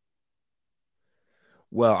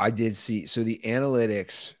 Well, I did see. So the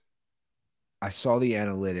analytics, I saw the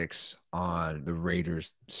analytics on the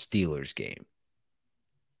Raiders-Steelers game.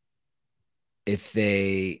 If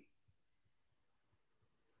they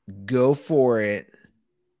go for it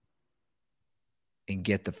and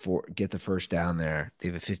get the first down there, they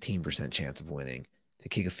have a 15% chance of winning. They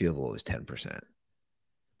kick a field goal, it was 10%.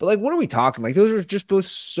 But like, what are we talking? Like, those are just both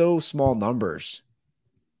so small numbers,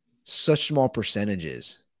 such small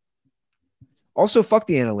percentages. Also, fuck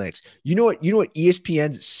the analytics. You know what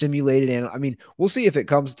ESPN's simulated I mean, we'll see if it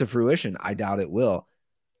comes to fruition. I doubt it will.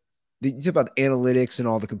 You talk about the analytics and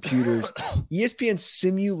all the computers. ESPN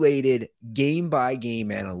simulated game-by-game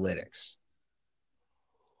analytics.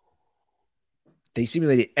 They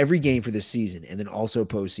simulated every game for this season and then also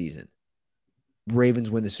postseason. Ravens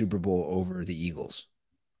win the Super Bowl over the Eagles.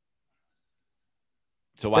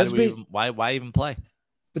 So why even play?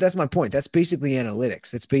 But that's my point. That's basically analytics.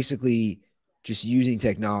 That's basically just using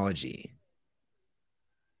technology.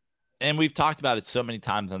 And we've talked about it so many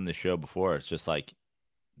times on the show before. It's just like,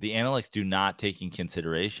 the analytics do not take in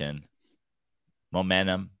consideration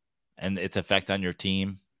momentum and its effect on your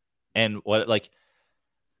team. And what, like,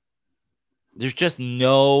 there's just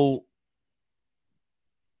no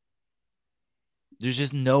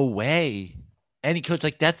way any coach,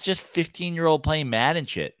 like, that's just 15-year-old playing Madden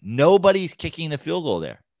shit. Nobody's kicking the field goal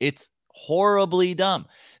there. It's horribly dumb.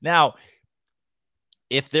 Now,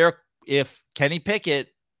 if Kenny Pickett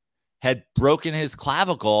had broken his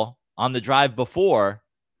clavicle on the drive before,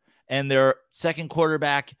 and their second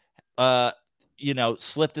quarterback,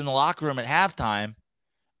 slipped in the locker room at halftime,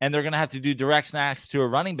 and they're going to have to do direct snaps to a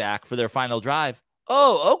running back for their final drive.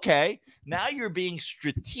 Oh, okay. Now you're being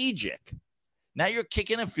strategic. Now you're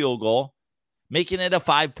kicking a field goal, making it a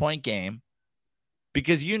 5-point game,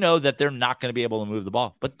 because you know that they're not going to be able to move the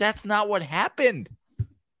ball. But that's not what happened.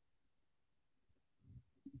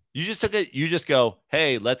 You just took it. You just go,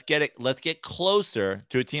 hey, let's get closer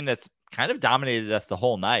to a team that's kind of dominated us the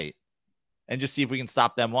whole night, and just see if we can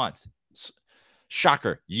stop them once.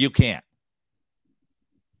 Shocker, you can't.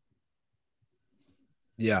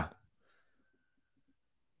 Yeah.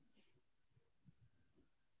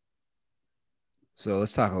 So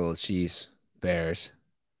let's talk a little Chiefs, Bears.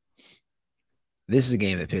 This is a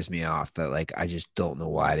game that pissed me off, that, like, I just don't know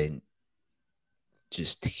why I didn't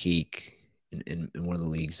just take in one of the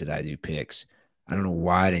leagues that I do picks. I don't know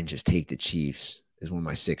why I didn't just take the Chiefs as one of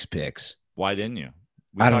my 6 picks. Why didn't you?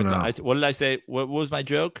 I don't know. What did I say? What was my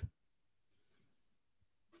joke?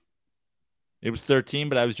 It was 13,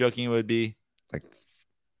 but I was joking it would be like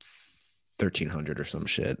 1,300 or some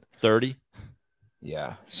shit. 30.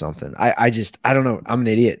 Yeah, something. I don't know. I'm an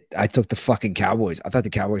idiot. I took the fucking Cowboys. I thought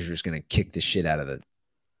the Cowboys were just gonna kick the shit out of the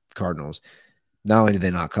Cardinals. Not only do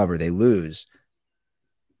they not cover, they lose.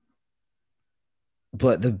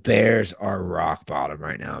 But the Bears are rock bottom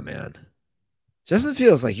right now, man. Justin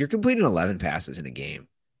feels like you're completing 11 passes in a game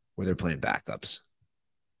where they're playing backups.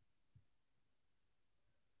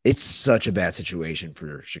 It's such a bad situation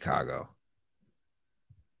for Chicago.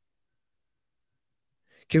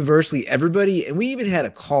 Conversely, everybody, and we even had a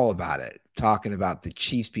call about it, talking about the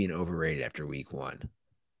Chiefs being overrated after week 1.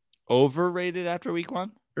 Overrated after week 1?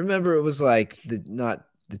 Remember, it was like not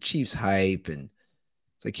the Chiefs hype, and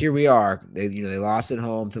it's like here we are. They lost at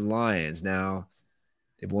home to the Lions. Now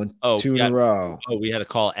they've won 2 in a row. Oh, we had a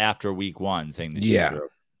call after week 1 saying the Chiefs are.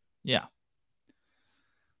 Yeah.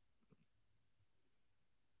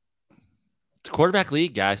 It's a quarterback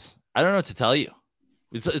league, guys. I don't know what to tell you.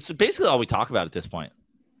 It's basically all we talk about at this point.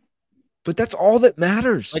 But that's all that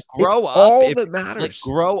matters. Like grow up. All that matters. Like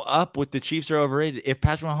grow up with the Chiefs are overrated. If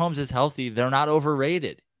Patrick Mahomes is healthy, they're not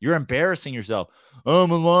overrated. You're embarrassing yourself. Oh,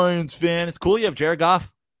 I'm a Lions fan. It's cool you have Jared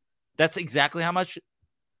Goff. That's exactly how much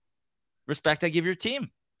respect I give your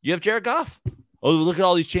team. You have Jared Goff. Oh, look at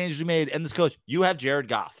all these changes we made and this coach. You have Jared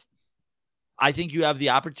Goff. I think you have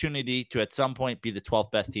the opportunity to at some point be the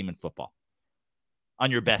 12th best team in football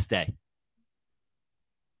on your best day.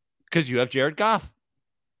 Because you have Jared Goff.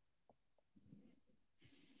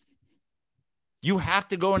 You have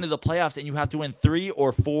to go into the playoffs and you have to win 3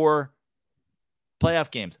 or 4 playoff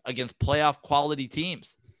games against playoff quality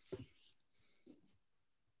teams.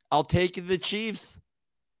 I'll take the Chiefs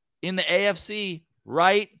in the AFC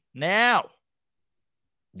right now.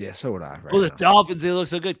 Yeah, so would I. The Dolphins, they look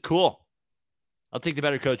so good. Cool. I'll take the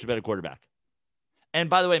better coach, the better quarterback. And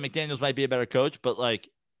by the way, McDaniels might be a better coach, but like,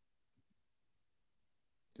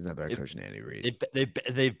 he's not a better coach than Andy Reid.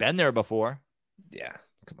 They've been there before. Yeah.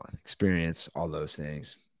 Come on, experience, all those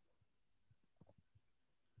things.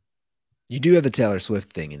 You do have the Taylor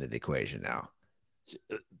Swift thing into the equation now.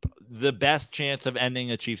 The best chance of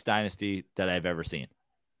ending a Chiefs dynasty that I've ever seen.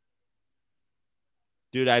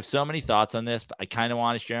 Dude, I have so many thoughts on this, but I kind of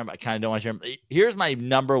want to share them. I kind of don't want to share them. Here's my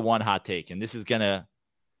number one hot take, and this is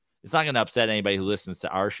it's not going to upset anybody who listens to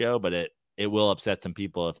our show, but it will upset some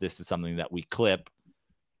people if this is something that we clip.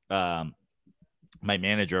 My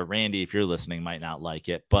manager, Randy, if you're listening, might not like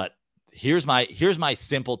it, but here's my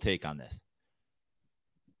simple take on this.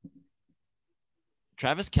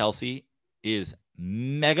 Travis Kelce is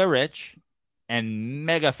mega rich and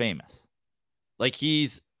mega famous. Like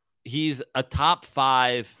he's a top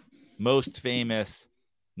 5 most famous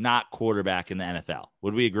not quarterback in the NFL.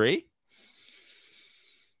 Would we agree?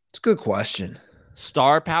 It's a good question.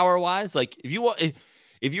 Star power wise, like if you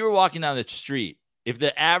were walking down the street, if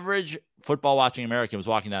the average football watching American was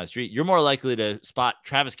walking down the street, you're more likely to spot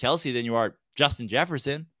Travis Kelce than you are Justin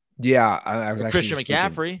Jefferson. Yeah, I was actually Christian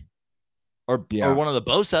McCaffrey, or one of the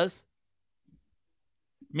Bosas.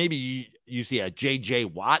 Maybe you see a J.J.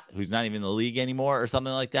 Watt, who's not even in the league anymore, or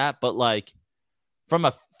something like that. But like from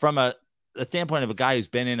a standpoint of a guy who's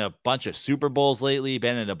been in a bunch of Super Bowls lately,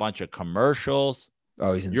 been in a bunch of commercials.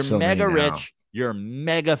 Oh, he's in you're so mega many now. rich. You're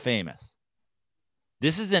mega famous.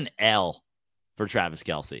 This is an L for Travis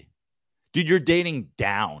Kelce. Dude, you're dating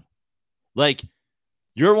down. Like,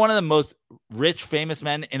 you're one of the most rich, famous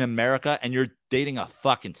men in America, and you're dating a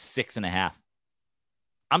fucking 6.5.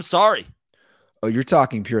 I'm sorry. Oh, you're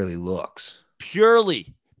talking purely looks.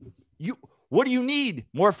 Purely. What do you need?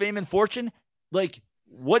 More fame and fortune? Like,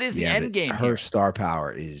 what is the end game her here? Star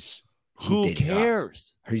power is... Who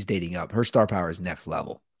cares? He's dating up. Her star power is next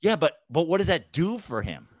level. Yeah, but what does that do for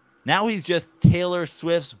him? Now he's just Taylor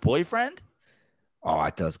Swift's boyfriend? Oh,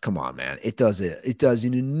 it does. Come on, man. It does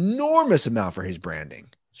an enormous amount for his branding.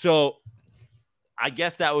 So I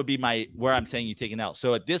guess that would be where I'm saying you take an L.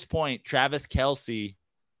 So at this point, Travis Kelce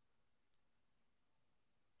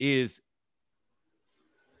is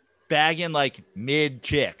bagging like mid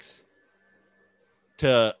chicks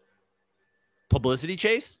to publicity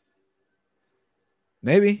chase.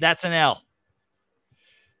 Maybe. That's an L.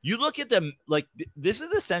 You look at them like this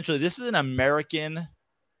is an American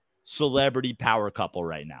celebrity power couple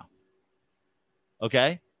right now.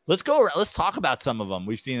 Okay, let's talk about some of them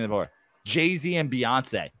we've seen before. Jay-Z and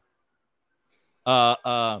Beyonce,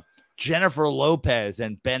 Jennifer Lopez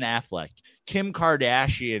and Ben Affleck, Kim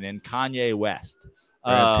Kardashian and Kanye West,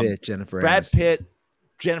 Brad Pitt, Jennifer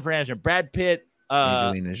Aniston, Brad Pitt,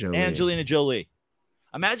 Angelina Jolie.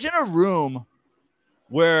 Imagine a room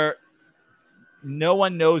where no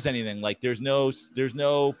one knows anything. Like there's no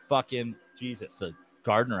fucking Jesus, a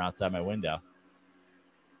gardener outside my window.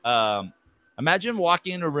 Imagine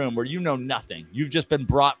walking in a room where you know nothing. You've just been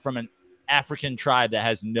brought from an African tribe that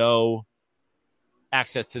has no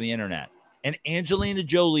access to the internet. And Angelina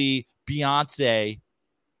Jolie, Beyonce,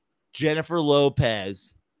 Jennifer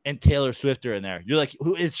Lopez, and Taylor Swift are in there. You're like,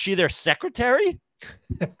 who is she? Their secretary?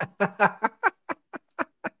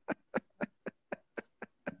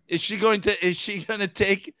 Is she going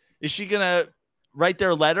to write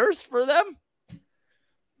their letters for them?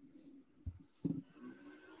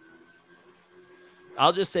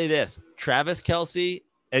 I'll just say this. Travis Kelce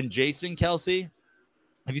and Jason Kelce.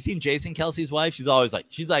 Have you seen Jason Kelce's wife? She's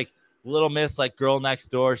like Little Miss, like girl next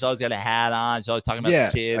door. She's always got a hat on. She's always talking about the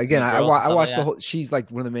kids. Again, I watched the whole. She's like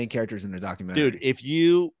one of the main characters in the documentary. Dude, if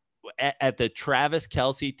you at the Travis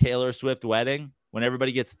Kelce Taylor Swift wedding, when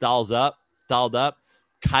everybody gets dolled up,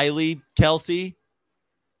 Kylie Kelce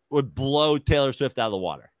would blow Taylor Swift out of the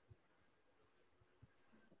water.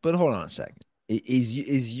 But hold on a second.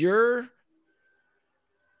 Is your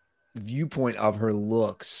viewpoint of her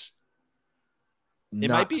looks? It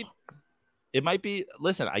might be.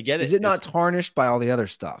 Listen, I get it. Is it not tarnished by all the other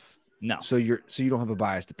stuff? No. So you don't have a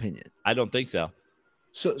biased opinion. I don't think so.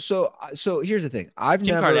 So here's the thing.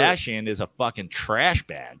 Kim Kardashian is a fucking trash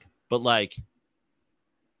bag, but like,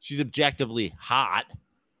 she's objectively hot.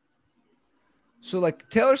 So like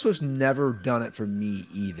Taylor Swift's never done it for me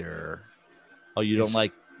either. Oh, you don't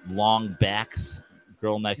like long backs?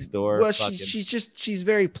 Girl next door. Well, she's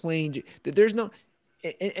very plain. There's no,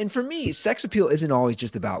 and for me, sex appeal isn't always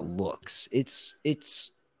just about looks. It's.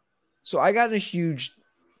 So I got in a huge,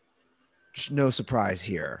 no surprise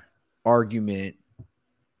here, argument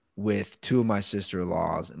with two of my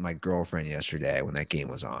sister-in-laws and my girlfriend yesterday when that game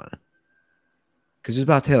was on, because it was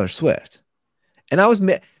about Taylor Swift, and I was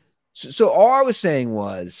so all I was saying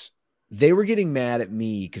was they were getting mad at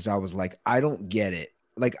me because I was like, I don't get it.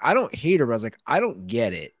 Like, I don't hate her, but I was like, I don't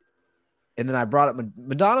get it. And then I brought up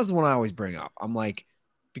Madonna's the one I always bring up. I'm like,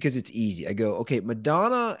 because it's easy. I go, okay,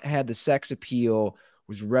 Madonna had the sex appeal,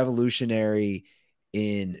 was revolutionary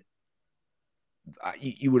in,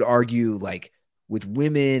 you would argue, like with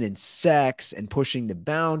women and sex and pushing the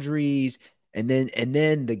boundaries. And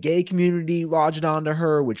then the gay community lodged onto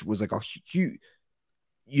her, which was like a huge,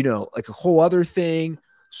 like a whole other thing.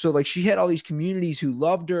 So like she had all these communities who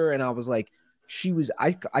loved her. And I was like,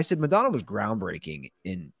 I said Madonna was groundbreaking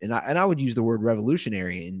and I would use the word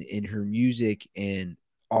revolutionary in her music and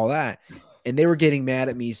all that. And they were getting mad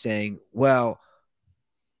at me saying, well,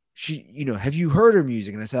 she, have you heard her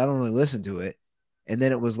music? And I said, I don't really listen to it. And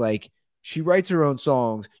then it was like, she writes her own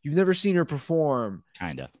songs. You've never seen her perform.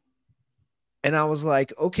 Kind of. And I was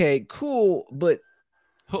like, okay, cool. But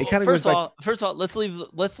it kind of first of all, let's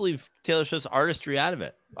leave Taylor Swift's artistry out of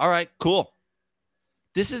it. All right, cool.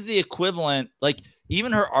 This is the equivalent, like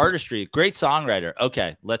even her artistry, great songwriter.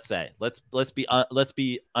 Okay, let's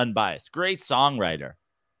be unbiased. Great songwriter,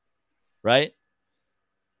 right?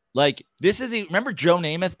 Like remember Joe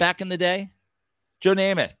Namath back in the day? Joe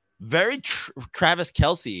Namath, very Travis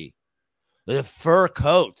Kelce, the fur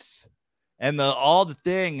coats and all the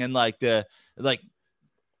thing and like the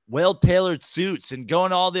well-tailored suits and going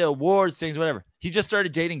to all the awards things, whatever. He just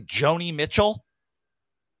started dating Joni Mitchell.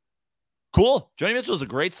 Cool. Joni Mitchell is a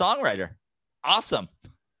great songwriter. Awesome.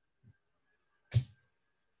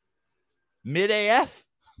 Mid AF.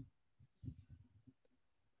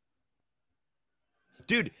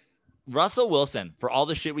 Dude, Russell Wilson, for all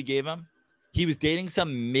the shit we gave him, he was dating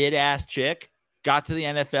some mid-ass chick, got to the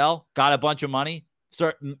NFL, got a bunch of money,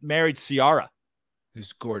 married Ciara.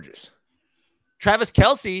 Who's gorgeous. Travis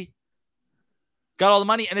Kelce got all the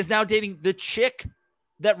money and is now dating the chick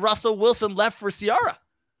that Russell Wilson left for Ciara.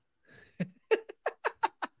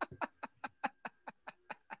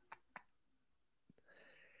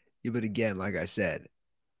 Yeah, but again, like I said,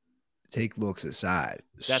 take looks aside.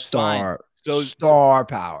 That's fine. Star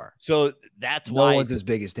power. So that's why no one's as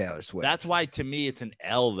big as Taylor Swift. That's why to me it's an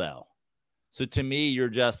L though. So to me, you're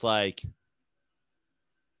just like,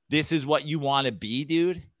 this is what you want to be,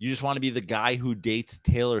 dude. You just want to be the guy who dates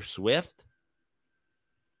Taylor Swift.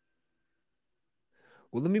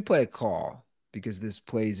 Well, let me play a call because this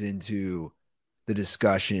plays into the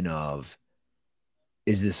discussion of,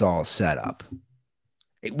 is this all set up?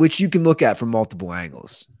 Which you can look at from multiple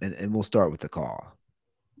angles, and we'll start with the call.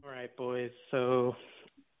 All right, boys. So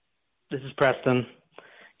this is Preston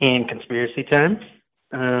and Conspiracy Time.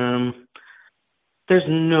 There's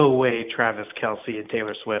no way Travis Kelce and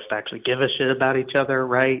Taylor Swift actually give a shit about each other,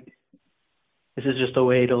 right? This is just a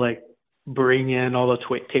way to like bring in all the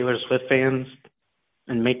Taylor Swift fans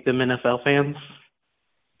and make them NFL fans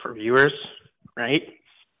for viewers, right?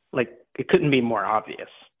 Like it couldn't be more obvious,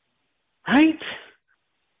 right?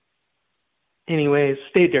 Anyways,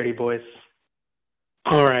 stay dirty, boys.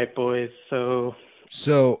 All right, boys. So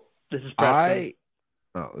this is Preston.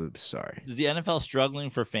 Oops, sorry. Is the NFL struggling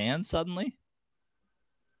for fans suddenly?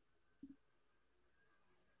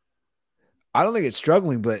 I don't think it's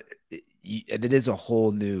struggling, but it is a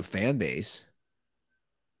whole new fan base.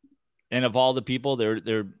 And of all the people,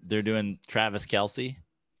 they're doing Travis Kelce.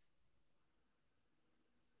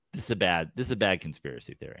 This is a bad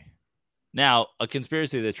conspiracy theory. Now, a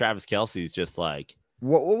conspiracy that Travis Kelce is just like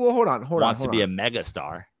hold on, wants to be a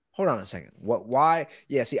megastar. Hold on a second. Why?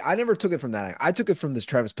 Yeah. See, I never took it from that. I took it from this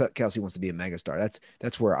Travis Kelce wants to be a megastar.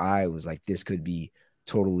 That's where I was like, this could be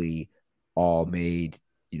totally all made.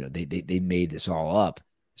 You know, they made this all up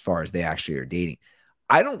as far as they actually are dating.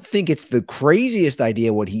 I don't think it's the craziest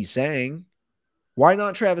idea what he's saying. Why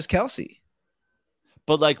not Travis Kelce?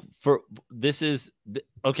 But like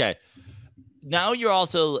okay. Now you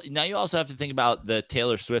also have to think about the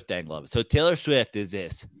Taylor Swift angle of it. So Taylor Swift is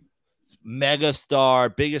this mega star,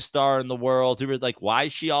 biggest star in the world. Like,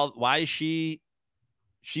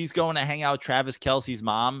 she's going to hang out with Travis Kelce's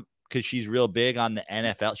mom because she's real big on the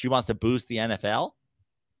NFL. She wants to boost the NFL.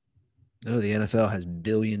 No, the NFL has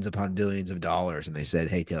billions upon billions of dollars, and they said,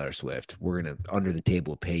 "Hey, Taylor Swift, we're gonna under the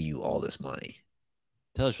table pay you all this money."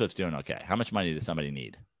 Taylor Swift's doing okay. How much money does somebody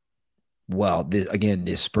need? Well,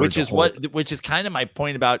 this spurs which is kind of my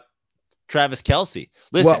point about Travis Kelce.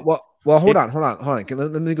 Listen, well, hold on.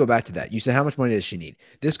 Let me go back to that. You said how much money does she need?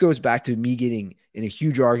 This goes back to me getting in a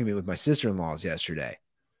huge argument with my sister-in-laws yesterday,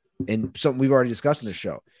 and something we've already discussed in the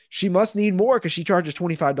show. She must need more because she charges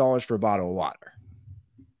 $25 for a bottle of water.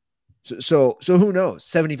 So who knows?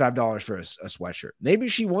 $75 for a sweatshirt. Maybe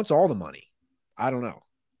she wants all the money. I don't know.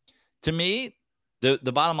 To me, the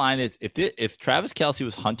bottom line is if Travis Kelce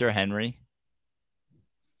was Hunter Henry,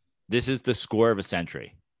 this is the score of a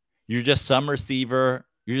century. You're just some receiver.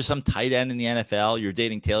 You're just some tight end in the NFL. You're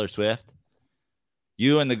dating Taylor Swift.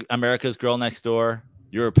 You and the America's Girl Next Door.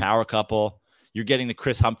 You're a power couple. You're getting the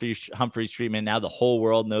Chris Humphries treatment. Now the whole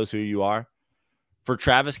world knows who you are. For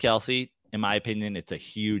Travis Kelce, in my opinion, it's a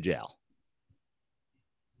huge L.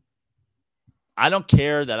 I don't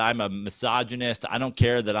care that I'm a misogynist. I don't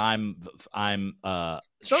care that I'm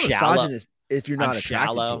it's not misogynist if you're not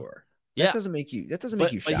attracted to her. That doesn't make you shallow.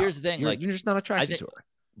 But here's the thing, you're just not attracted to her.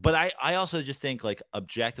 But I also just think like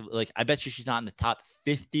objectively, like I bet you she's not in the top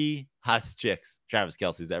 50 hottest chicks Travis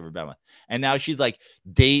Kelce's ever been with. And now she's like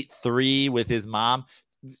date 3 with his mom.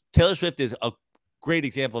 Taylor Swift is a great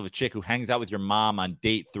example of a chick who hangs out with your mom on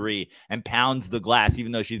date 3 and pounds the glass,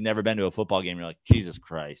 even though she's never been to a football game. You're like, Jesus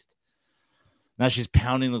Christ. Now she's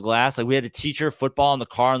pounding the glass. Like we had to teach her football in the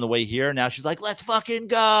car on the way here. Now she's like, let's fucking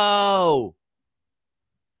go.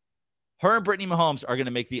 Her and Brittany Mahomes are going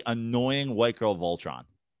to make the annoying white girl Voltron.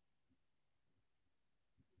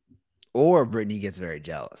 Or Brittany gets very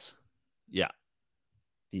jealous. Yeah.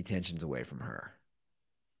 The attention's away from her.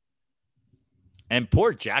 And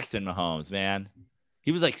poor Jackson Mahomes, man.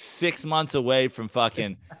 He was like 6 months away from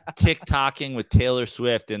fucking TikToking with Taylor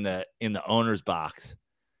Swift in the owner's box.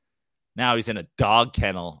 Now he's in a dog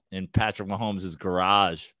kennel in Patrick Mahomes'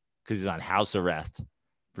 garage because he's on house arrest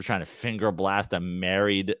for trying to finger blast a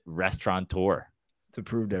married restaurateur. To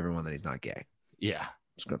prove to everyone that he's not gay. Yeah.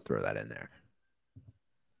 Just going to throw that in there.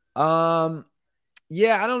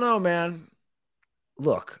 Yeah, I don't know, man.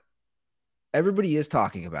 Look, everybody is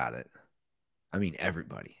talking about it. I mean,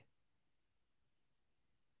 everybody.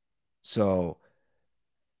 So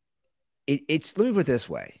it's let me put it this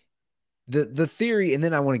way. The theory, and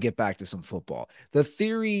then I want to get back to some football. The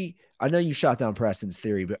theory, I know you shot down Preston's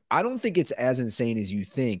theory, but I don't think it's as insane as you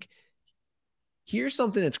think. Here's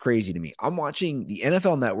something that's crazy to me. I'm watching the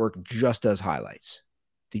NFL Network just does highlights.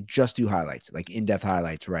 They just do highlights, like in-depth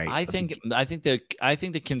highlights, right? I think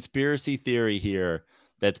the conspiracy theory here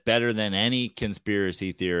that's better than any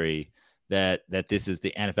conspiracy theory that this is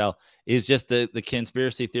the NFL is just the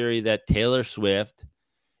conspiracy theory that Taylor Swift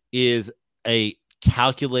is a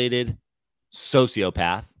calculated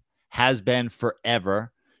sociopath, has been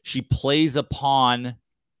forever. She plays upon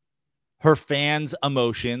her fans'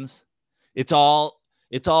 emotions. It's all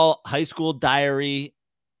High School Diary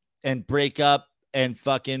and breakup and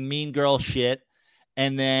fucking Mean Girl shit.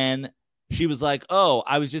 And then she was like, oh,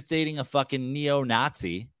 I was just dating a fucking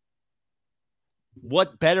neo-Nazi.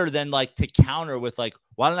 What better than like to counter with like,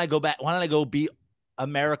 why don't I go back? Why don't I go be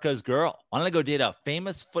America's girl? Why don't I go date a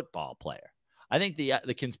famous football player? I think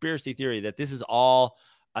the conspiracy theory that this is all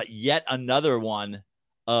yet another one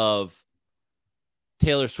of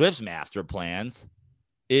Taylor Swift's master plans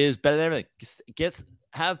is better than everything.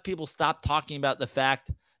 Have people stop talking about the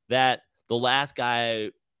fact that the last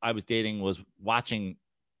guy I was dating was watching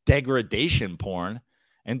degradation porn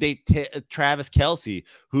and date Travis Kelce,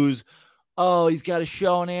 who's, oh, he's got a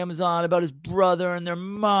show on Amazon about his brother and their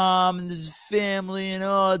mom and his family, and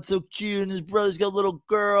oh, it's so cute, and his brother's got little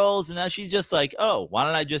girls, and now she's just like, oh, why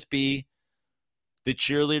don't I just be the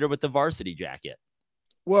cheerleader with the varsity jacket?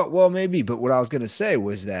 Well, maybe, but what I was going to say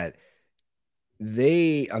was that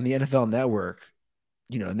they, on the NFL Network,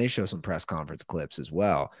 and they show some press conference clips as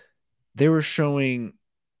well. They were showing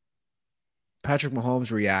Patrick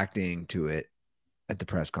Mahomes reacting to it at the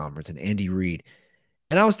press conference and Andy Reid.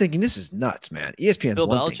 And I was thinking, this is nuts, man. ESPN. Bill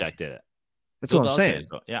Belichick did it. That's what I'm saying.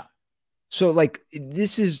 Yeah. So like,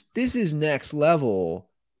 this is next level.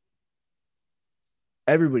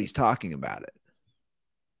 Everybody's talking about it.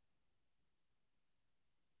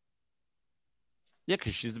 Yeah,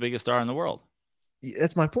 because she's the biggest star in the world.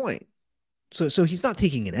 That's my point. So he's not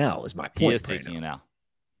taking an L, is my point. He is taking an L.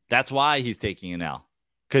 That's why he's taking an L,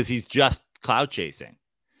 because he's just cloud chasing.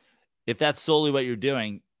 If that's solely what you're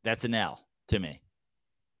doing, that's an L to me.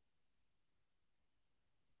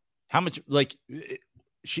 How much, like,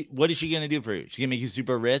 what is she going to do for you? She's going to make you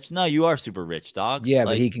super rich? No, you are super rich, dog. Yeah, like,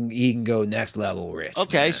 but he can go next level rich.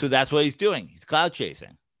 Okay, man. so that's what he's doing. He's cloud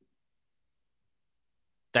chasing.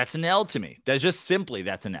 That's an L to me. That's just simply,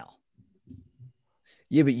 that's an L.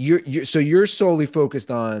 Yeah, but you're solely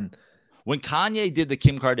focused on when Kanye did the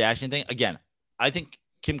Kim Kardashian thing. Again, I think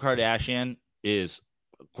Kim Kardashian is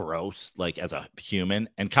gross, like as a human,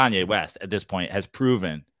 and Kanye West at this point has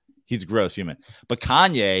proven he's a gross human. But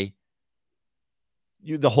Kanye,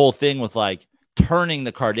 the whole thing with like turning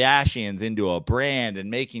the Kardashians into a brand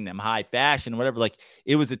and making them high fashion, whatever, like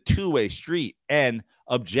it was a two-way street. And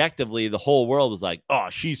objectively, the whole world was like, oh,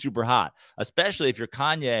 she's super hot. Especially if you're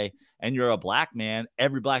Kanye and you're a black man.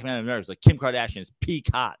 Every black man in America is like, Kim Kardashian is peak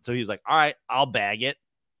hot. So he's like, all right, I'll bag it.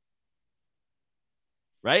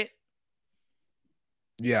 Right?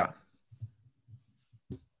 Yeah.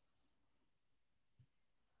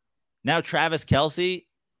 Now Travis Kelce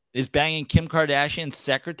is banging Kim Kardashian's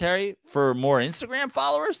secretary for more Instagram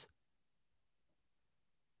followers.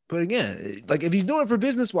 But again, like if he's doing it for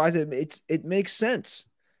business wise, it makes sense.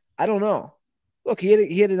 I don't know. Look,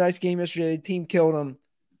 he had a nice game yesterday. The team killed him.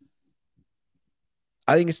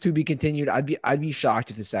 I think it's to be continued. I'd be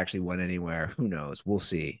shocked if this actually went anywhere. Who knows? We'll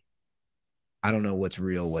see. I don't know what's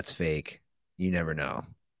real, what's fake. You never know.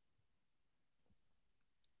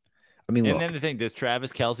 I mean, and then the thing, does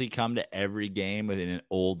Travis Kelce come to every game with an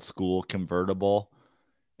old school convertible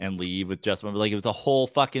and leave with just one? Like it was a whole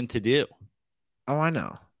fucking to do. Oh, I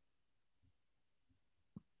know.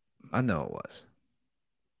 I know it was.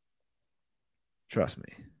 Trust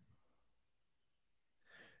me.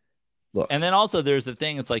 Look. And then also there's the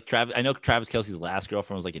thing. It's like Travis. I know Travis Kelce's last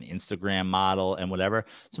girlfriend was like an Instagram model and whatever.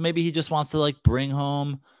 So maybe he just wants to like bring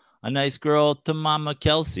home a nice girl to Mama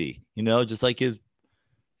Kelce, just like his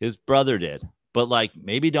brother did. But like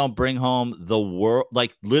maybe don't bring home the world,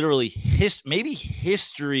 like literally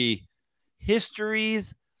history's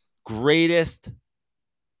greatest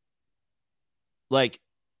like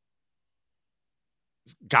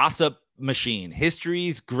gossip machine,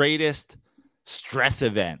 history's greatest stress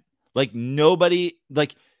event. Like nobody,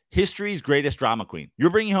 like history's greatest drama queen. You're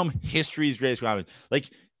bringing home history's greatest drama. Like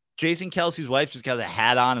Jason Kelce's wife just got a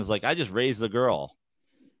hat on. Is like, I just raised the girl.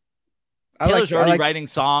 Taylor's already writing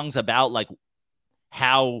songs about like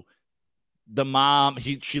how the mom,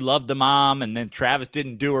 she loved the mom, and then Travis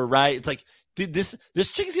didn't do her right. It's like, dude, this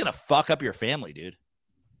chick's gonna fuck up your family, dude.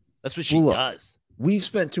 That's what she does. We've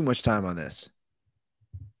spent too much time on this.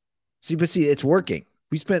 See, it's working.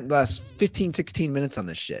 We spent the last 15, 16 minutes on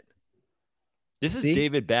this shit. This is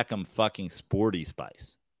David Beckham fucking Sporty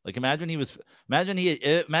Spice. Like imagine he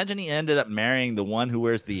ended up marrying the one who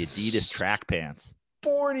wears the Adidas track pants.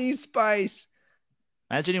 Sporty Spice.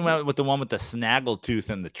 Imagine he went with the one with the snaggle tooth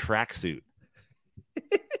and the tracksuit.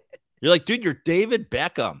 You're like, dude, you're David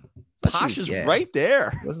Beckham. Posh is right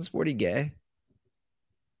there. Wasn't Sporty gay?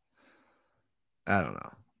 I don't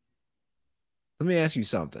know. Let me ask you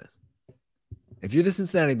something. If you're the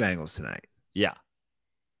Cincinnati Bengals tonight, yeah,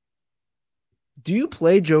 do you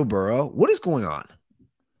play Joe Burrow? What is going on?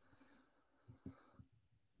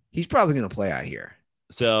 He's probably going to play out here.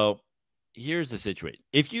 So here's the situation.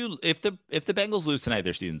 If the Bengals lose tonight,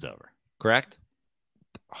 their season's over. Correct?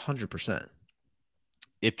 100%.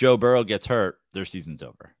 If Joe Burrow gets hurt, their season's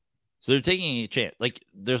over. So they're taking a chance. Like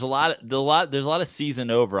there's a lot of season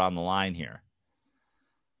over on the line here.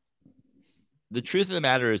 The truth of the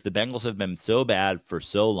matter is the Bengals have been so bad for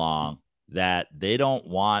so long that they don't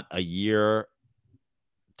want a year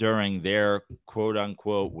during their quote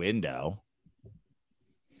unquote window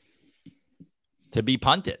to be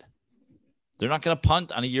punted. They're not going to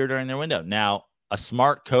punt on a year during their window. Now, a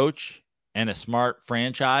smart coach and a smart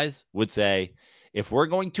franchise would say, if we're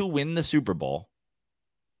going to win the Super Bowl,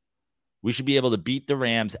 we should be able to beat the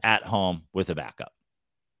Rams at home with a backup.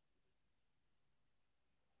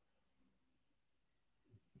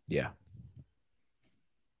 Yeah.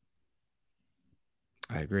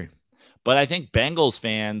 I agree. But I think Bengals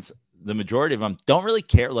fans, the majority of them, don't really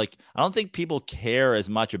care. Like, I don't think people care as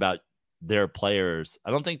much about their players.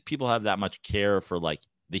 I don't think people have that much care for like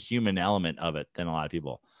the human element of it than a lot of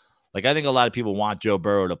people. Like, I think a lot of people want Joe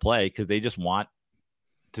Burrow to play because they just want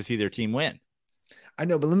to see their team win. I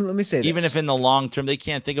know, but let me say this. Even if in the long term, they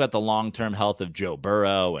can't think about the long-term health of Joe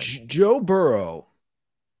Burrow. And Joe Burrow,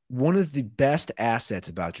 one of the best assets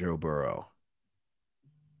about Joe Burrow,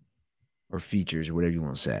 or features, or whatever you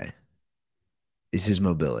want to say, is his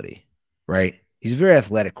mobility, right? He's a very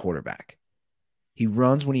athletic quarterback. He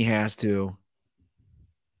runs when he has to,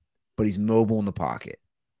 but he's mobile in the pocket.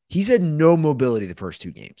 He's had no mobility the first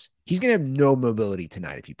 2 games. He's going to have no mobility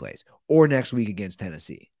tonight if he plays, or next week against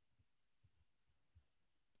Tennessee.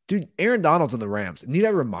 Dude, Aaron Donald's on the Rams. Need I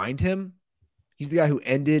remind him? He's the guy who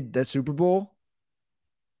ended that Super Bowl.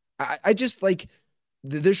 I just like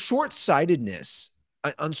the short-sightedness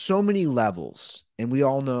on so many levels, and we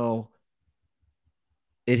all know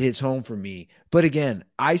it hits home for me. But again,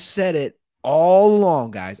 I said it all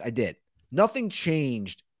along, guys. I did. Nothing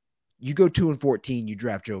changed. You go 2-14, you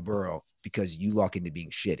draft Joe Burrow because you luck into being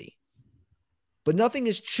shitty. But nothing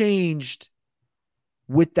has changed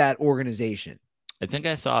with that organization. I think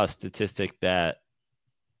I saw a statistic that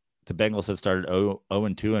the Bengals have started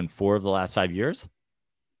 0-2 in 4 of the last 5 years.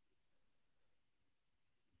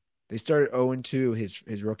 They started 0-2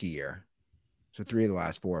 his rookie year. So 3 of the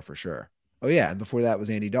last 4 for sure. Oh, yeah. And before that was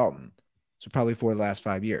Andy Dalton. So probably 4 of the last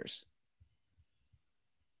 5 years.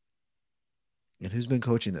 And who's been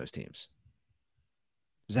coaching those teams?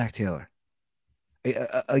 Zach Taylor.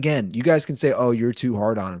 Again, you guys can say, oh, you're too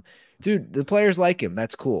hard on him. Dude, the players like him.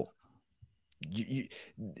 That's cool.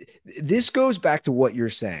 This goes back to what you're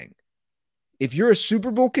saying. If you're a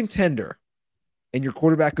Super Bowl contender and your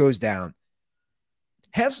quarterback goes down,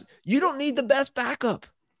 you don't need the best backup.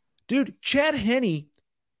 Dude, Chad Henne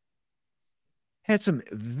had some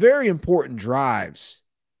very important drives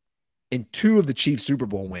in 2 of the Chiefs' Super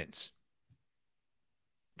Bowl wins.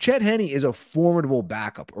 Chad Henne is a formidable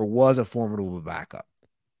backup, or was a formidable backup.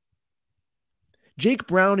 Jake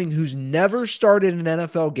Browning, who's never started an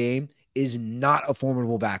NFL game, is not a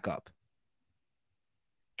formidable backup.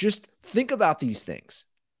 Just think about these things.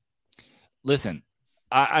 Listen,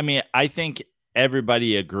 I mean, I think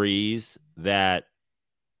everybody agrees that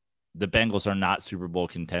the Bengals are not Super Bowl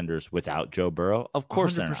contenders without Joe Burrow. Of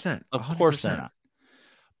course 100%, they're not. Of 100%. course they're not.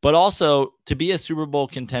 But also, to be a Super Bowl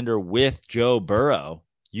contender with Joe Burrow,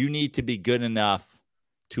 you need to be good enough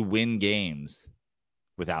to win games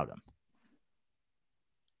without him.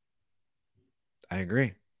 I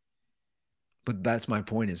agree. But that's my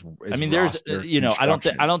point is I mean, there's, I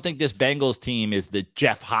don't think this Bengals team is the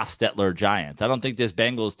Jeff Hostetler Giants. I don't think this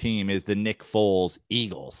Bengals team is the Nick Foles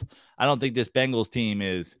Eagles. I don't think this Bengals team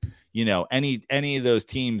is, any of those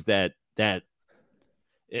teams that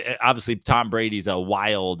obviously Tom Brady's a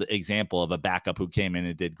wild example of a backup who came in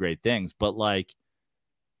and did great things, but like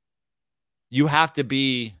you have to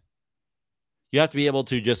be able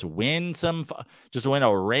to just win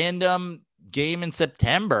a random game in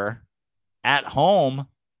September at home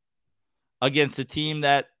against a team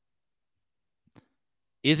that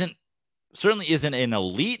certainly isn't an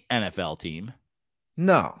elite NFL team.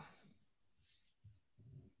 No.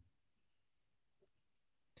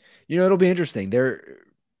 It'll be interesting. They're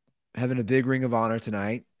having a big Ring of Honor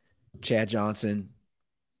tonight. Chad Johnson,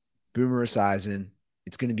 Boomer Esiason.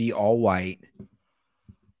 It's going to be all white.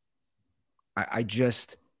 I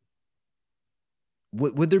just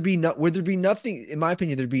would there be nothing, in my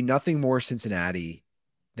opinion, there'd be nothing more Cincinnati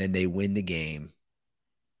than they win the game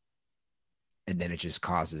and then it just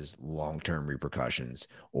causes long-term repercussions,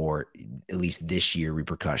 or at least this year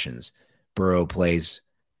repercussions. Burrow plays,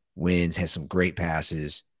 wins, has some great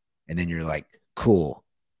passes, and then you're like, cool.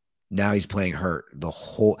 Now he's playing hurt the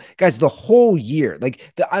whole year.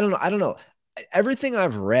 I don't know. Everything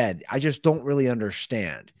I've read, I just don't really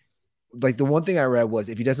understand. Like the one thing I read was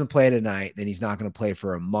if he doesn't play tonight, then he's not going to play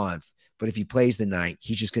for a month. But if he plays tonight,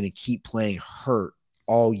 he's just going to keep playing hurt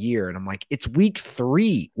all year. And I'm like, it's week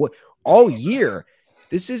 3. What all year?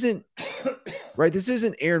 This isn't right. This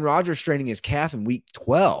isn't Aaron Rodgers straining his calf in week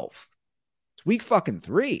 12. It's week fucking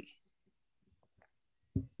 3.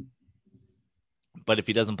 But if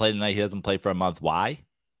he doesn't play tonight, he doesn't play for a month. Why?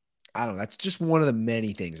 I don't know. That's just one of the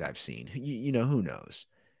many things I've seen. Who knows?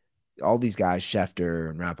 all these guys, Schefter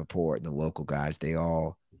and Rappaport and the local guys, they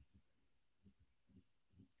all.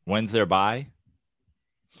 When's their bye?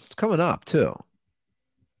 It's coming up too.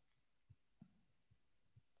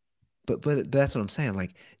 But that's what I'm saying.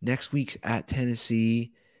 Like next week's at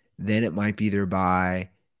Tennessee, then it might be their bye,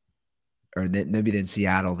 or maybe then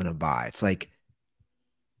Seattle, then a bye. It's like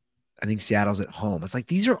I think Seattle's at home. It's like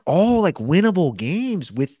these are all like winnable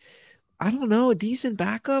games with, I don't know, a decent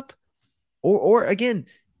backup, or again,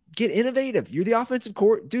 get innovative. You're the offensive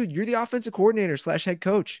dude. You're the offensive coordinator / head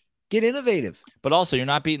coach. Get innovative. But also, you're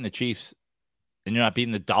not beating the Chiefs, and you're not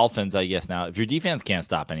beating the Dolphins. I guess now, if your defense can't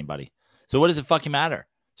stop anybody, so what does it fucking matter?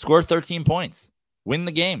 Score 13 points. Win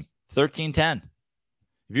the game. 13-10.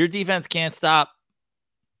 If your defense can't stop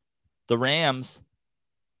the Rams,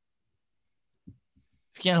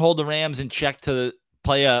 if you can't hold the Rams in check to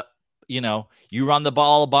play you run the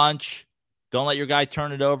ball a bunch, don't let your guy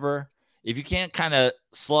turn it over. If you can't kind of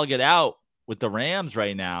slug it out with the Rams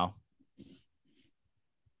right now,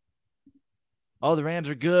 oh, the Rams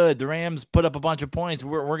are good. The Rams put up a bunch of points.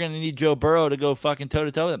 We're going to need Joe Burrow to go fucking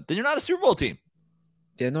toe-to-toe with them. Then you're not a Super Bowl team.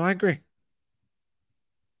 Yeah, no, I agree.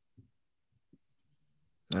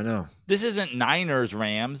 I know. This isn't Niners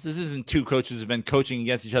Rams. This isn't two coaches who've been coaching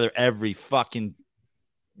against each other every fucking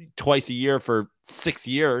twice a year for 6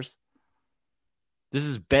 years. This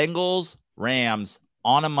is Bengals Rams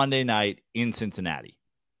on a Monday night in Cincinnati.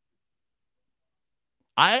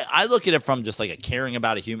 I look at it from just like a caring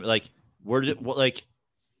about a human. Like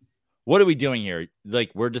what are we doing here?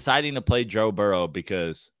 Like we're deciding to play Joe Burrow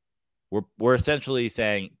because we're essentially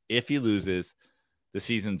saying if he loses, the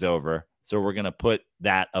season's over. So we're going to put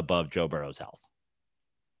that above Joe Burrow's health.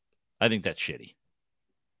 I think that's shitty.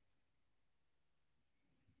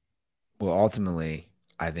 Well, ultimately,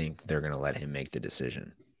 I think they're going to let him make the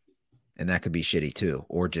decision. And that could be shitty too,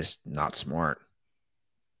 or just not smart.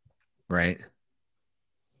 Right?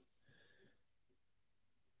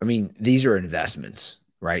 I mean, these are investments,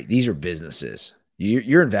 right? These are businesses.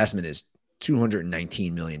 Your investment is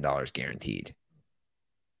 $219 million guaranteed.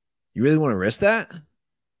 You really want to risk that?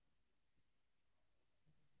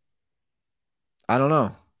 I don't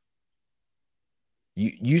know.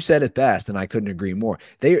 You said it best, and I couldn't agree more.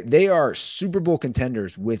 They are Super Bowl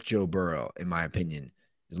contenders with Joe Burrow, in my opinion,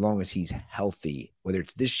 as long as he's healthy, whether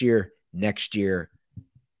it's this year, next year.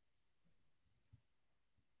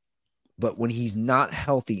 But when he's not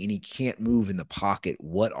healthy and he can't move in the pocket,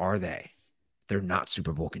 what are they? They're not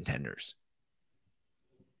Super Bowl contenders.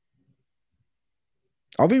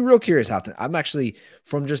 I'll be real curious I'm actually,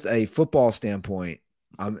 from just a football standpoint,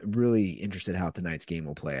 I'm really interested how tonight's game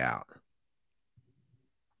will play out.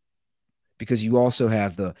 Because you also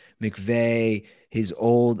have the McVay, his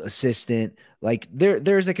old assistant. Like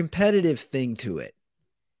there's a competitive thing to it.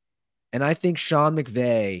 And I think Sean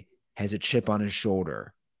McVay has a chip on his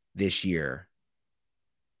shoulder this year.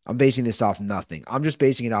 I'm basing this off nothing. I'm just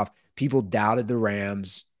basing it off people doubted the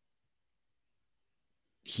Rams.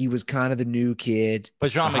 He was kind of the new kid.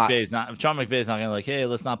 But Sean McVay's not going to like, hey,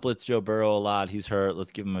 let's not blitz Joe Burrow a lot. He's hurt.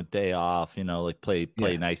 Let's give him a day off, like play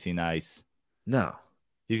nicey nice. No.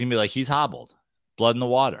 He's going to be like, he's hobbled. Blood in the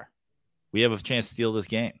water. We have a chance to steal this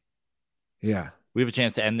game. Yeah. We have a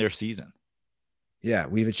chance to end their season. Yeah,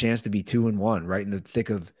 we have a chance to be 2-1 right in the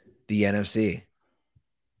thick of the NFC.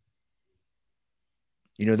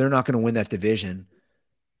 They're not going to win that division.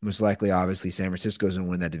 Most likely, obviously, San Francisco's going to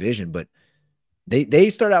win that division, but they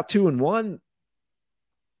start out 2-1.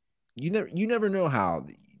 You never know how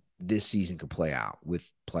this season could play out with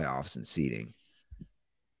playoffs and seeding.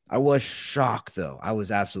 I was shocked, though. I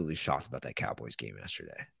was absolutely shocked about that Cowboys game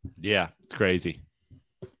yesterday. Yeah, it's crazy.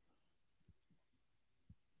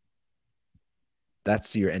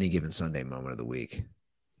 That's your any given Sunday moment of the week.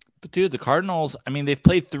 But, dude, the Cardinals, they've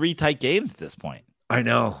played 3 tight games at this point. I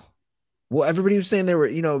know. Well, everybody was saying they were,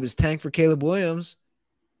 it was tank for Caleb Williams.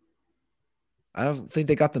 I don't think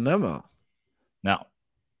they got the memo. No.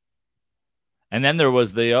 And then there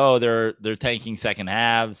was they're tanking second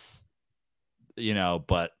halves,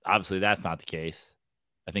 but obviously that's not the case.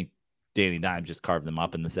 I think Danny Dimes just carved them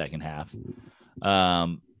up in the second half.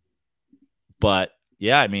 But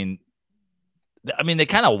yeah, they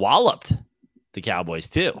kind of walloped the Cowboys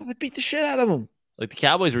too. They beat the shit out of them. Like the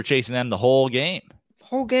Cowboys were chasing them the whole game.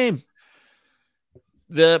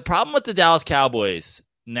 The problem with the Dallas Cowboys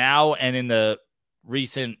now and in the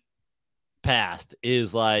recent past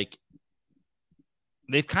is like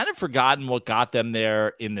they've kind of forgotten what got them there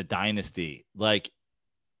in the dynasty. Like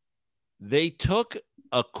they took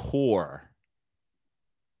a core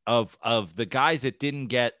of the guys that didn't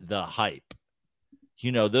get the hype.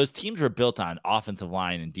 Those teams were built on offensive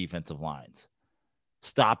line and defensive lines.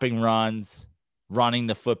 stopping runs, running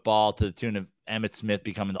the football to the tune of Emmitt Smith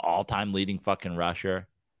becoming the all-time leading fucking rusher.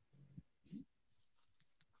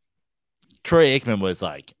 Troy Aikman was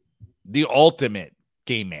like the ultimate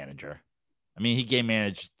game manager. I mean, he game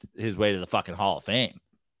managed his way to the fucking Hall of Fame.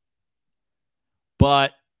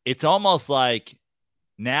 But it's almost like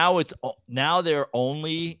now they're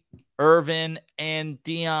only Irvin and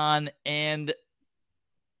Dion and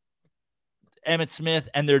Emmitt Smith,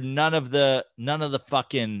 and they're none of the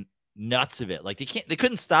fucking nuts of it. Like they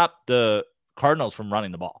couldn't stop the Cardinals from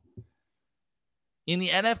running the ball. In the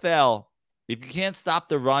NFL, if you can't stop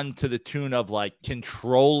the run to the tune of like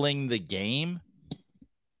controlling the game,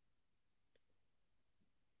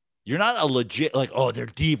 you're not a legit, like, oh, their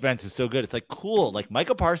defense is so good. It's like, cool. Like,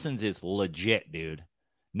 Micah Parsons is legit, dude.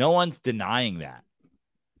 No one's denying that.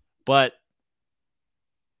 But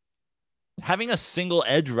having a single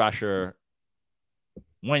edge rusher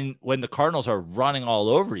when the Cardinals are running all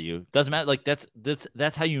over you doesn't matter. Like,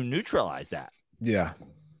 that's how you neutralize that. Yeah.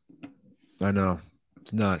 I know.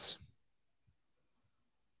 It's nuts.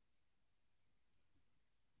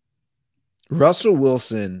 Russell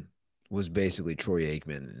Wilson was basically Troy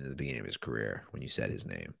Aikman in the beginning of his career when you said his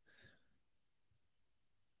name.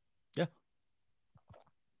 Yeah.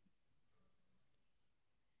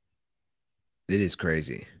 It is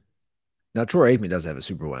crazy. Now, Troy Aikman does have a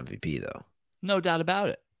Super Bowl MVP, though. No doubt about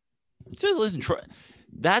it. So listen, Troy,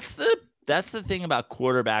 that's the thing about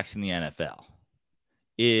quarterbacks in the NFL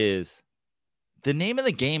is the name of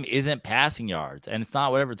the game isn't passing yards, and it's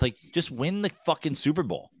not whatever. It's like, just win the fucking Super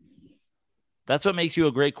Bowl. That's what makes you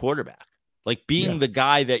a great quarterback. Like being the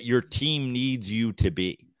guy that your team needs you to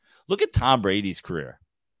be. Look at Tom Brady's career.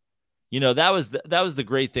 You know, that was the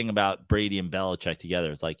great thing about Brady and Belichick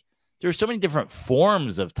together. It's like there's so many different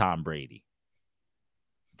forms of Tom Brady.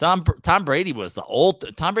 Tom Brady was the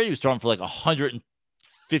old. Tom Brady was throwing for like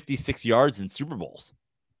 156 yards in Super Bowls.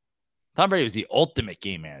 Tom Brady was the ultimate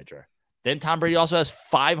game manager. Then Tom Brady also has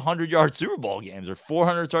 500-yard Super Bowl games or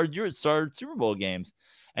 400-yard Super Bowl games.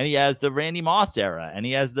 And he has the Randy Moss era. And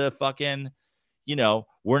he has the fucking, you know,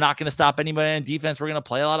 we're not going to stop anybody on defense. We're going to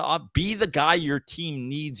play a lot of be the guy your team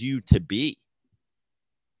needs you to be.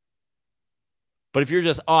 But if you're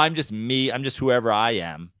just, oh, I'm just me. I'm just whoever I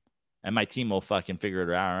am. And my team will fucking figure it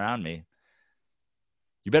around me.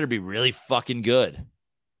 You better be really fucking good.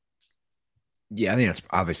 Yeah, I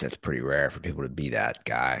think that's pretty rare for people to be that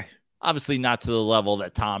guy. Obviously not to the level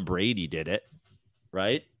that Tom Brady did it.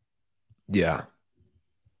 Right? Yeah.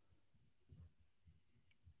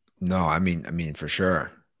 No, I mean for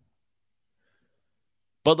sure.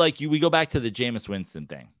 But like we go back to the Jameis Winston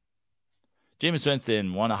thing. Jameis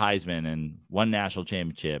Winston won a Heisman and won national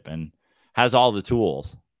championship and has all the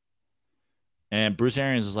tools. And Bruce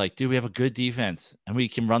Arians was like, dude, we have a good defense and we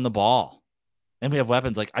can run the ball. And we have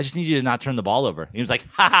weapons. Like, I just need you to not turn the ball over. And he was like,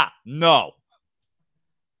 no.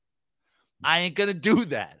 I ain't going to do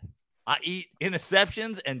that. I eat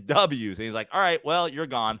interceptions and W's. And he's like, all right, well, you're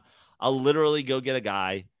gone. I'll literally go get a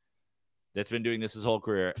guy that's been doing this his whole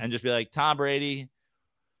career and just be like, Tom Brady,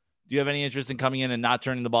 do you have any interest in coming in and not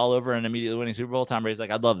turning the ball over and immediately winning Super Bowl? Tom Brady's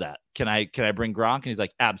like, I'd love that. Can I bring Gronk? And he's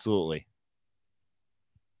like, absolutely.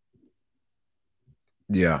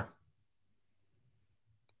 Yeah.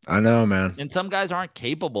 I know, man. And some guys aren't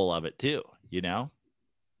capable of it too, you know?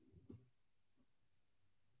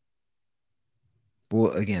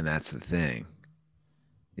 Well, again, that's the thing.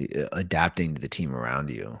 Adapting to the team around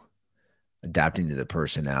you, adapting to the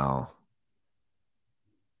personnel,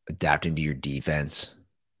 adapting to your defense,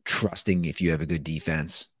 trusting if you have a good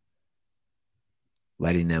defense,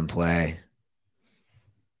 letting them play.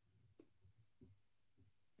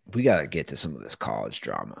 We got to get to some of this college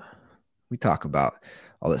drama. We talk about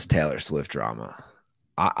all this Taylor Swift drama.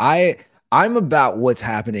 I'm about what's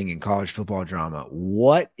happening in college football drama.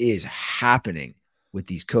 What is happening with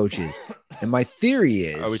these coaches? And my theory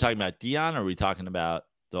is... Are we talking about Dion or are we talking about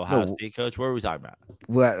the Ohio State coach? What are we talking about?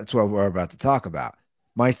 Well, that's what we're about to talk about.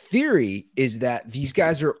 My theory is that these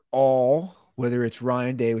guys are all, whether it's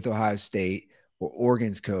Ryan Day with Ohio State or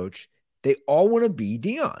Oregon's coach, they all want to be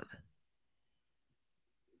Dion.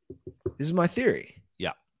 This is my theory.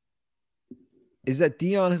 Yeah. Is that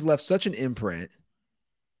Dion has left such an imprint.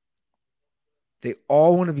 They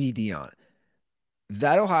all want to be Dion.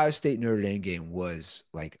 That Ohio State Notre Dame game was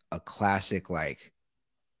like a classic, like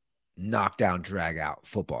knockdown, drag out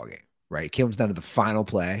football game, right? It comes down to the final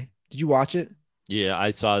play. Did you watch it? Yeah,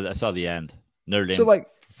 I saw the end. Notre Dame So like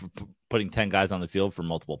putting 10 guys on the field for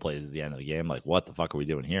multiple plays at the end of the game. Like, what the fuck are we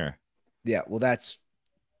doing here? Yeah, well, that's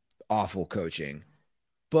awful coaching.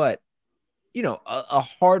 But, you know, a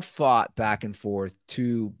hard fought back and forth,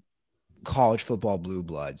 two college football blue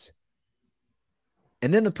bloods.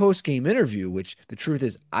 And then the post-game interview, which the truth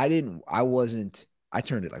is I turned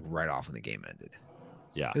it like right off when the game ended.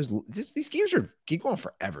 Yeah. It was just, these games keep going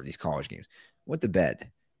forever, these college games. Went to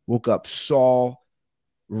bed, woke up, saw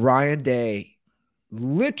Ryan Day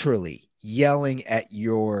literally yelling at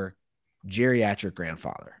your geriatric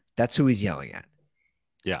grandfather. That's who he's yelling at.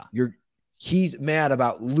 Yeah. He's mad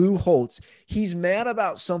about Lou Holtz. He's mad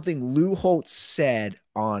about something Lou Holtz said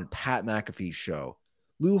on Pat McAfee's show.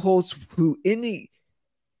 Lou Holtz, who in the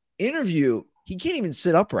interview, he can't even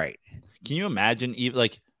sit upright. Can you imagine? Even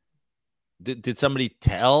like, did somebody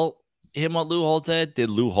tell him what Lou Holtz said? Did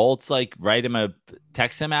Lou Holtz like write him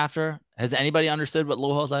text him after? Has anybody understood what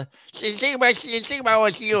Lou Holtz said? Think about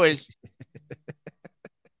what you is.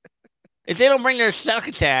 If they don't bring their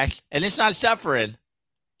succotash and it's not suffering,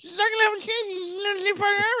 she's not gonna have a chance. She's gonna live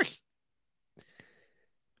on Earth.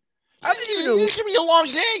 I didn't even know. This should be a long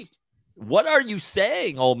day. What are you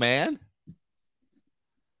saying, old man?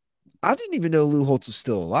 I didn't even know Lou Holtz was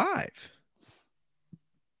still alive.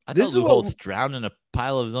 I thought Lou Holtz drowned in a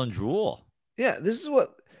pile of his own drool. Yeah, this is what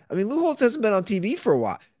I mean. Lou Holtz hasn't been on TV for a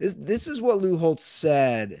while. This is what Lou Holtz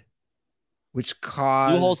said, which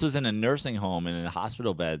caused. Lou Holtz was in a nursing home and in a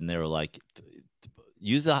hospital bed, and they were like,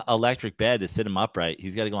 use the electric bed to sit him upright.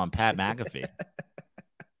 He's got to go on Pat McAfee.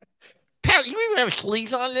 Pat, you even have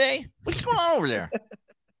sleeves on today? What's going on over there?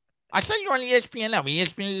 I saw you were on ESPN now.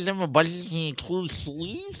 ESPN doesn't have a budget that includes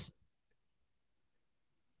sleeves?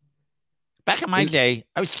 Back in my day,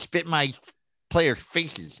 I would spit my players'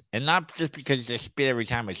 faces, and not just because they spit every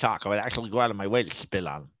time I talk. I would actually go out of my way to spit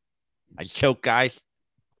on them. I'd choke guys.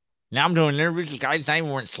 Now I'm doing interviews with guys not even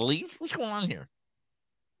wearing sleeves. What's going on here?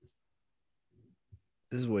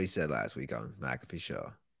 This is what he said last week on McAfee's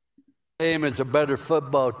show. Team is a better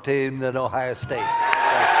football team than Ohio State.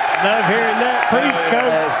 Love hearing that.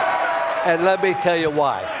 Please, Coach. And let me tell you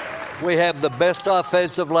why. We have the best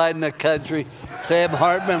offensive line in the country. Sam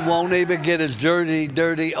Hartman won't even get his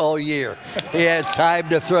dirty all year. He has time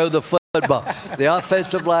to throw the football. The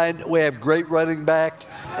offensive line, we have great running back.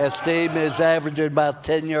 Esteem is averaging about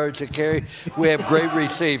 10 yards a carry. We have great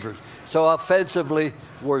receivers. So offensively,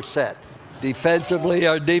 we're set. Defensively,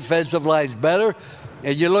 our defensive line's better.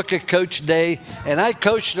 And you look at Coach Day, and I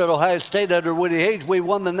coached at Ohio State under Woody Hayes. We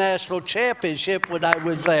won the national championship when I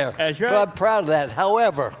was there. That's right. So I'm proud of that.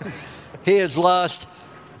 However, he has lost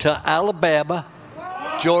to Alabama,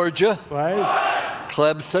 Georgia, Right.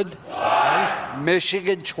 Clemson,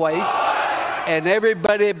 Michigan twice, and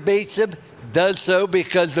everybody that beats him does so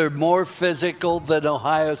because they're more physical than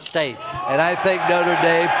Ohio State. And I think Notre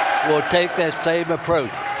Dame will take that same approach.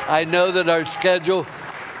 I know that our schedule.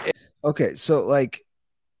 Okay, so like,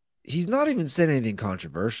 he's not even said anything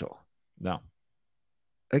controversial. No.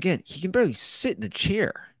 Again, he can barely sit in the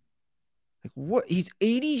chair. Like what? He's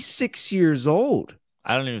 86 years old.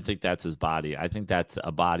 I don't even think that's his body. I think that's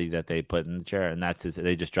a body that they put in the chair, and that's his.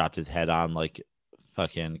 They just dropped his head on like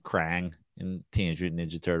fucking Krang in Teenage Mutant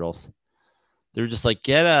Ninja Turtles. They were just like,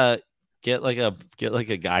 get like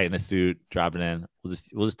a guy in a suit, drop it in.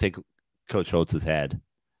 We'll just take Coach Holtz's head.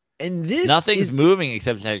 And this nothing's moving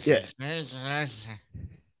except This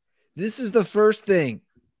is the first thing.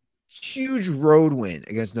 Huge road win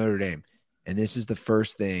against Notre Dame. And this is the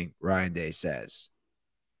first thing Ryan Day says.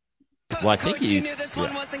 Well, I think Coach, you knew this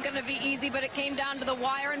one wasn't going to be easy, but it came down to the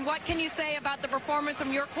wire. And what can you say about the performance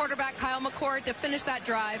from your quarterback, Kyle McCord, to finish that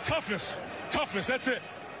drive? Toughness, that's it.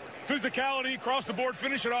 Physicality, across the board,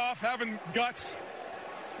 finish it off, having guts.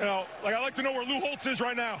 You know, like I like to know where Lou Holtz is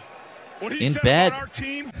right now. What he in said bed. about our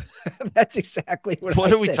team. That's exactly what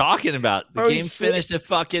What I are we said. talking about? The Bro, game he's finished at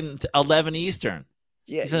fucking 11 Eastern.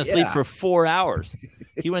 Yeah, He's going to sleep for 4 hours.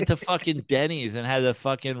 He went to fucking Denny's and had a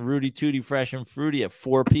fucking Rudy Tooty Fresh and Fruity at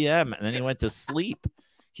 4 p.m. And then he went to sleep.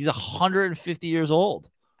 He's 150 years old.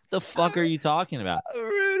 What the fuck are you talking about?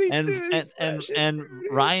 And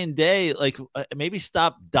Ryan Day, like, maybe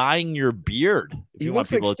stop dyeing your beard if He you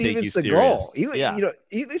want looks like people to take Steven you Seagal. serious.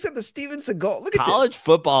 He looks like the Steven Seagal. Look at College this.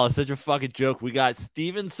 football is such a fucking joke. We got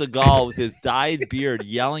Steven Seagal with his dyed beard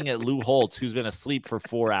yelling at Lou Holtz, who's been asleep for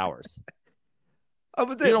 4 hours. Oh,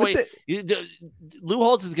 but Lou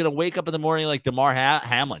Holtz is gonna wake up in the morning like DeMar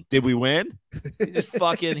Hamlin. Did we win? He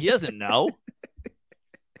doesn't know.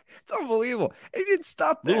 It's unbelievable. And he didn't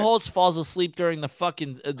stop there. Lou Holtz falls asleep during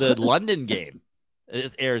the London game.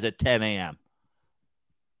 It airs at 10 a.m.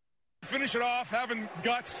 Finish it off, having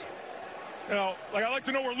guts. You know, like I like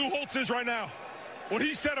to know where Lou Holtz is right now. What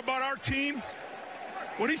he said about our team,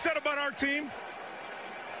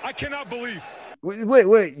 I cannot believe.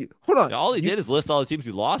 Wait. Hold on. All he did is list all the teams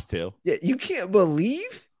we lost to. Yeah, you can't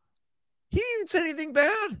believe? He didn't even say anything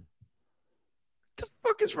bad.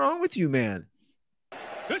 fuck is wrong with you, man?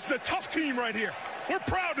 This is a tough team right here. We're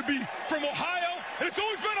proud to be from Ohio, and it's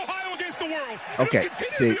always been Ohio against the world. Okay, It'll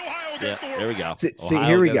continue see, to be Ohio against the world. Here we go. See, Ohio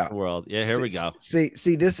here we against go. The world. Yeah, here we go.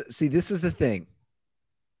 See, this is the thing.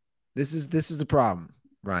 This is the problem,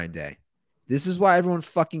 Ryan Day. This is why everyone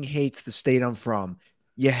fucking hates the state I'm from.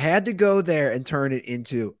 You had to go there and turn it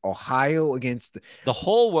into Ohio against the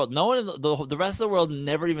whole world. No one in the rest of the world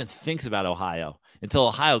never even thinks about Ohio until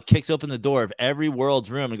Ohio kicks open the door of every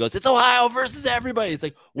world's room and goes, "It's Ohio versus everybody." It's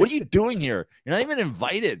like, what are you doing here? You're not even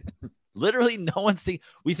invited. Literally, no one's seeing.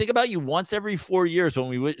 We think about you once every 4 years when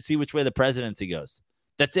we see which way the presidency goes.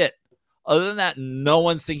 That's it. Other than that, no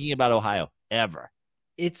one's thinking about Ohio ever.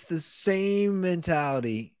 It's the same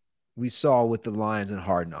mentality we saw with the Lions and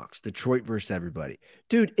Hard Knocks, Detroit versus everybody.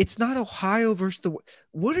 Dude, it's not Ohio versus the.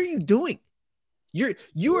 What are you doing?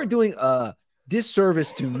 You are doing a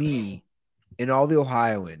disservice to me and all the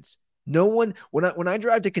Ohioans. No one, when I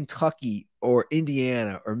drive to Kentucky or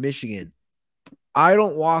Indiana or Michigan, I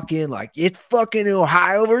don't walk in like it's fucking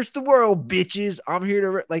Ohio versus the world, bitches. I'm here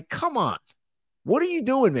to like, come on. What are you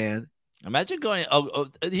doing, man? Imagine going.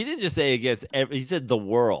 He didn't just say against. He said the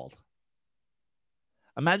world.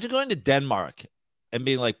 Imagine going to Denmark and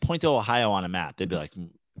being like, point to Ohio on a map. They'd be like,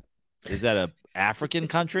 is that a African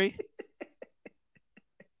country?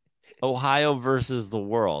 Ohio versus the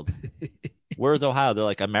world. Where's Ohio? They're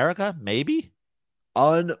like, America? Maybe?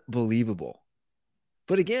 Unbelievable.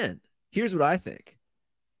 But again, here's what I think.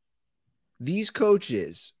 These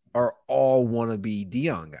coaches are all wannabe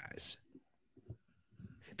Dion guys.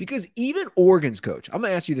 Because even Oregon's coach, I'm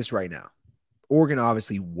going to ask you this right now. Oregon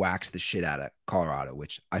obviously waxed the shit out of Colorado,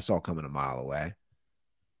 which I saw coming a mile away.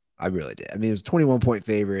 I really did. I mean, it was a 21-point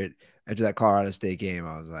favorite. After that Colorado State game,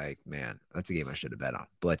 I was like, man, that's a game I should have bet on.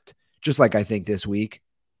 But just like I think this week,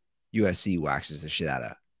 USC waxes the shit out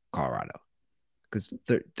of Colorado. Because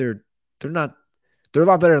they're not – they're a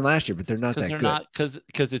lot better than last year, but they're not that good.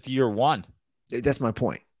 Because it's year one. That's my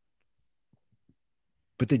point.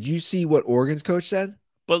 But did you see what Oregon's coach said?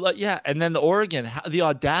 But yeah, and then the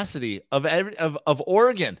audacity of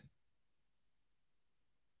Oregon,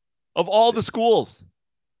 of all the schools,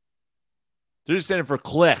 they're just in it for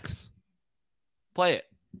clicks. Play it.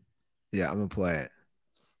 Yeah, I'm gonna play it.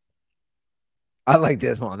 I like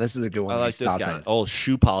this one. This is a good one. I like this guy. Oh,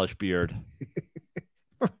 shoe polish beard.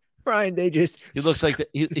 Brian, he looks like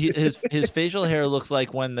his facial hair looks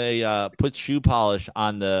like when they put shoe polish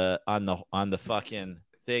on the fucking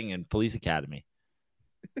thing in Police Academy.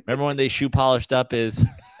 Remember when they shoe polished up his?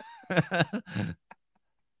 That's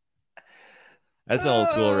an old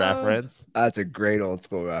school reference. That's a great old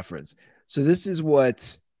school reference. So this is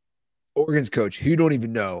what Oregon's coach, who you don't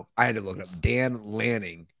even know, I had to look it up, Dan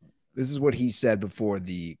Lanning. This is what he said before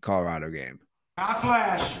the Colorado game. Not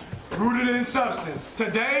flash, rooted in substance.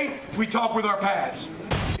 Today, we talk with our pads.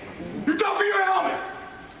 You talk with your helmet,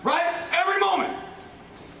 right? Every moment.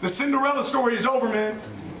 The Cinderella story is over, man.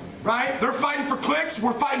 Right? They're fighting for clicks.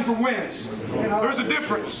 We're fighting for wins. There's a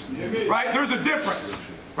difference. Right? There's a difference.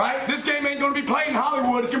 Right? This game ain't going to be played in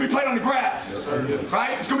Hollywood. It's going to be played on the grass.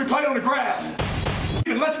 Right? It's going to be played on the grass.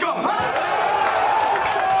 Let's go.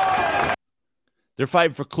 They're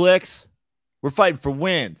fighting for clicks. We're fighting for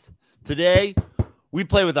wins. Today, we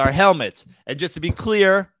play with our helmets. And just to be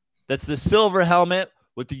clear, that's the silver helmet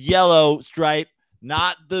with the yellow stripe,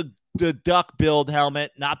 not the duck-billed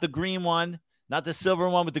helmet, not the green one. Not the silver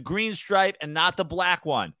one with the green stripe and not the black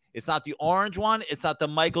one. It's not the orange one. It's not the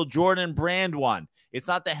Michael Jordan brand one. It's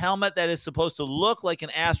not the helmet that is supposed to look like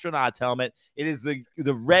an astronaut's helmet. It is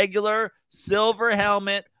the regular silver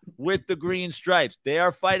helmet with the green stripes. They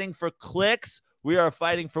are fighting for clicks. We are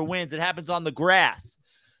fighting for wins. It happens on the grass.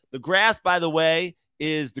 The grass, by the way,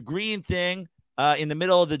 is the green thing in the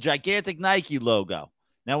middle of the gigantic Nike logo.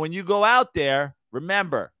 Now, when you go out there,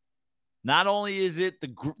 remember, not only is it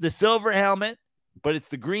the silver helmet, but it's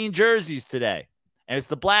the green jerseys today. And it's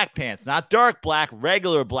the black pants, not dark black,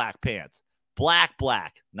 regular black pants. Black,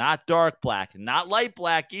 not dark black, not light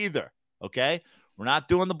black either. Okay? We're not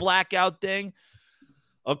doing the blackout thing.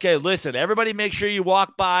 Okay, listen, everybody make sure you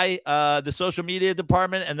walk by the social media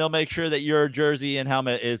department and they'll make sure that your jersey and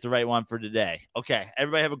helmet is the right one for today. Okay,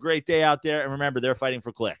 everybody have a great day out there. And remember, they're fighting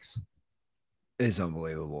for clicks. It's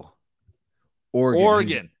unbelievable.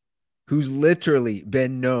 Oregon. Who's literally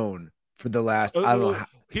been known for the last, I don't know.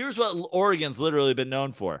 Here's what Oregon's literally been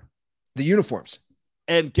known for. The uniforms.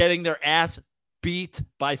 And getting their ass beat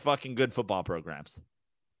by fucking good football programs.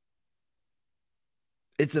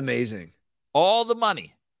 It's amazing. All the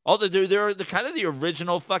money. They're kind of the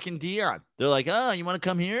original fucking Dion. They're like, oh, you want to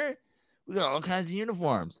come here? We got all kinds of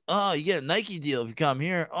uniforms. Oh, you get a Nike deal if you come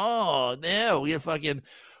here. Oh, no, we have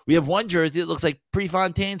one jersey that looks like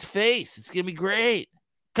Prefontaine's face. It's going to be great.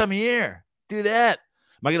 Come here. Do that.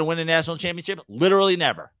 Am I going to win a national championship? Literally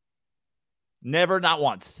never. Never, not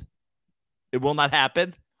once. It will not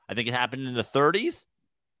happen. I think it happened in the 30s,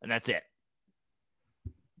 and that's it.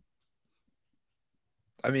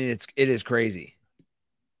 I mean, it is crazy.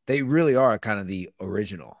 They really are kind of the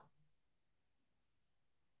original.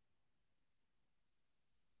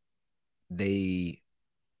 They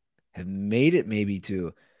have made it maybe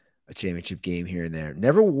to a championship game here and there.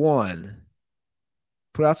 Never won.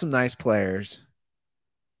 Put out some nice players.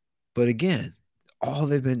 But again, all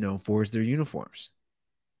they've been known for is their uniforms.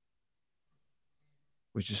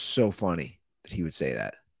 Which is so funny that he would say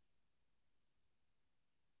that.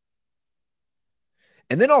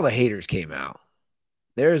 And then all the haters came out.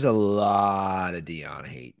 There's a lot of Deion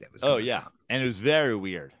hate that was going yeah. out. And it was very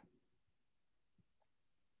weird.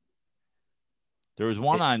 There was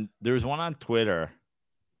one on Twitter.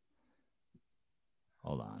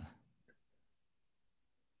 Hold on.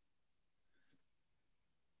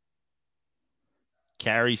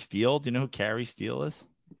 Carrie Steele. Do you know who Carrie Steele is?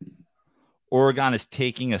 Oregon is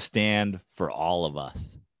taking a stand for all of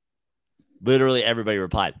us. Literally everybody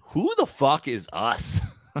replied, who the fuck is us?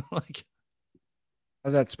 Like,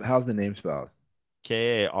 how's the name spelled?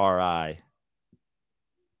 Kari.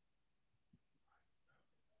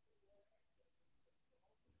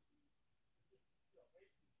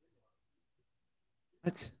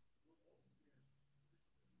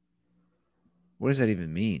 What does that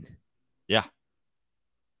even mean? Yeah.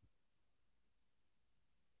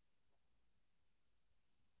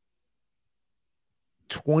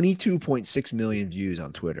 $22.6 million views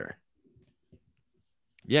on Twitter.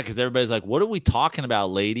 Yeah, because everybody's like, what are we talking about,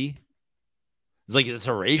 lady? It's like, it's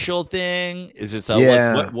a racial thing? Is this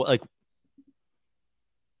It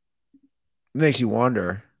makes you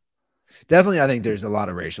wonder. Definitely, I think there's a lot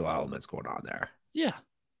of racial elements going on there. Yeah.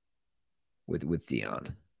 With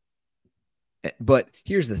Deion. But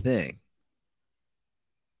here's the thing.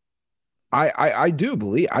 I do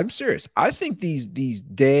believe, I'm serious. I think these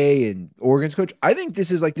Day and Oregon's coach, I think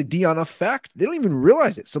this is like the Deion effect. They don't even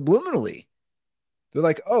realize it subliminally. They're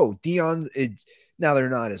like, oh, Deion is now they're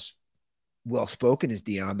not as well spoken as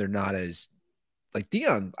Deion. They're not as like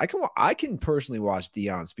Deion. I can personally watch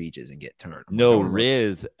Deion speeches and get turned. No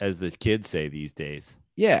Riz, as the kids say these days.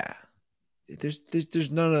 Yeah.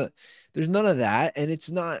 There's none of that, and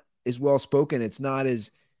it's not as well spoken. It's not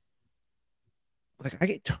as like I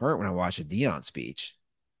get turned when I watch a Deion speech.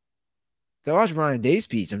 If I watch Ryan Day's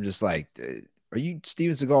speech, I'm just like, are you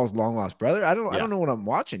Steven Seagal's long lost brother? I don't know what I'm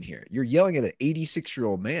watching here. You're yelling at an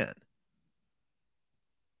 86-year-old man.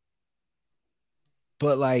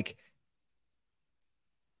 But like,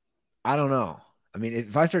 I don't know. I mean,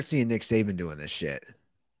 if I start seeing Nick Saban doing this shit,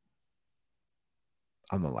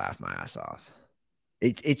 I'm gonna laugh my ass off.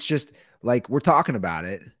 It's just like we're talking about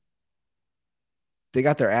it. They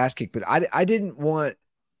got their ass kicked, but I didn't want,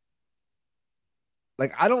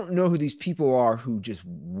 like, I don't know who these people are who just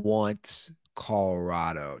want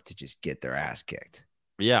Colorado to just get their ass kicked.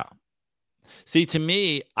 Yeah. See, to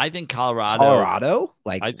me, I think Colorado,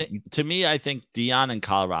 like, I think Deion and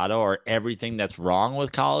Colorado are everything that's wrong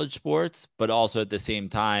with college sports, but also at the same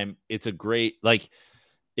time, it's a great, like,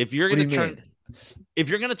 if you're going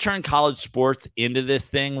to turn college sports into this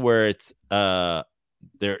thing where it's,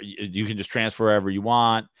 there you can just transfer wherever you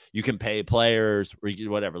want, you can pay players or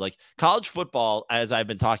whatever. Like college football, as I've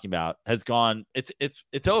been talking about, has gone, it's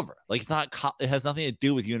over. Like it has nothing to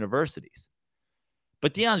do with universities.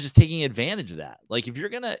 But Deion's just taking advantage of that. Like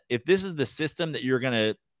if this is the system that you're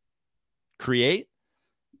gonna create,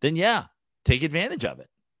 then yeah, take advantage of it.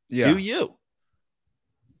 Yeah. Do you?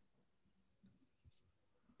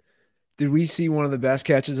 Did we see one of the best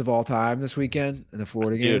catches of all time this weekend in the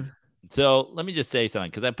Florida game? So let me just say something,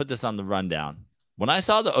 because I put this on the rundown. When I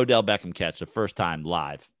saw the Odell Beckham catch the first time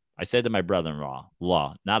live, I said to my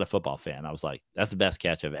brother-in-law, not a football fan, I was like, that's the best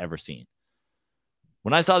catch I've ever seen.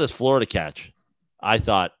 When I saw this Florida catch, I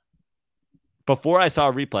thought, before I saw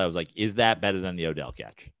a replay, I was like, is that better than the Odell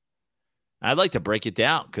catch? And I'd like to break it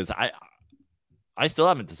down because I still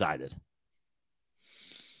haven't decided.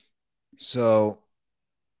 So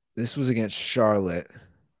this was against Charlotte.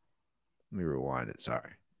 Let me rewind it.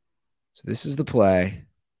 Sorry. So this is the play.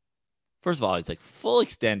 First of all, it's like full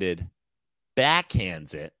extended,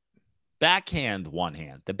 backhands it, backhand one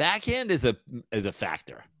hand. The backhand is a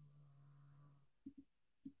factor.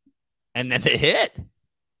 And then the hit.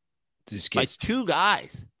 Just by gets two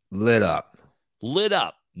guys. Lit up.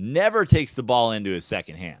 Never takes the ball into his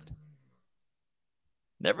second hand.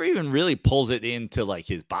 never even really pulls it into like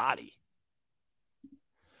his body.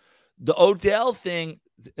 The Odell thing,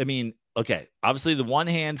 I mean, okay, obviously the one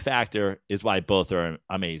hand factor is why both are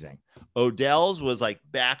amazing. Odell's was like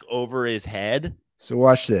back over his head. So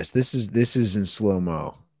watch this. This is in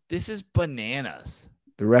slow-mo. This is bananas.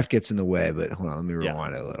 The ref gets in the way, but hold on, let me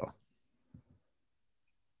rewind it a little.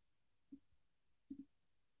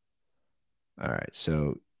 All right,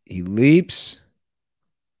 so he leaps.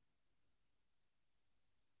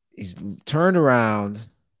 He's turned around.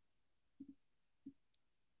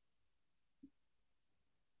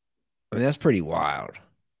 I mean, that's pretty wild.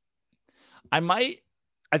 The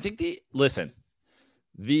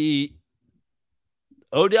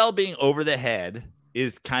Odell being over the head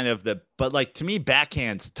is kind of but like to me,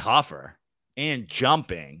 backhand's tougher and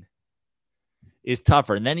jumping is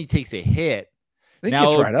tougher. And then he takes a hit. He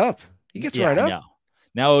gets right up. He gets right up. No.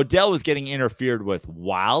 Now, Odell was getting interfered with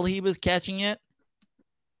while he was catching it,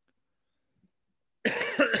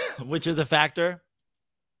 which is a factor.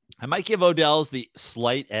 I might give Odell's the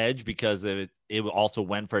slight edge because it also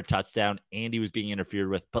went for a touchdown and he was being interfered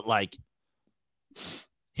with. But like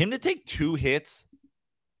him to take 2 hits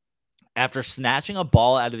after snatching a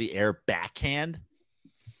ball out of the air backhand,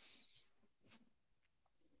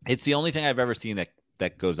 it's the only thing I've ever seen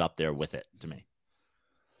that goes up there with it to me.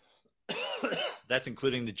 That's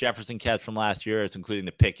including the Jefferson catch from last year. It's including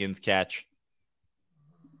the Pickens catch.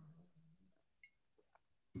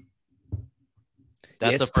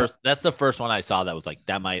 That's the first one I saw that was like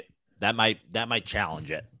that might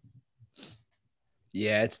challenge it.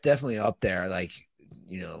 Yeah, it's definitely up there. Like,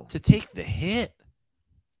 to take the hit.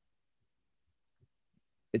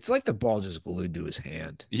 It's like the ball just glued to his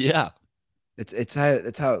hand. Yeah. It's how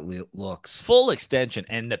it looks. Full extension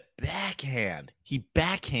and the backhand. He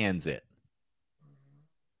backhands it.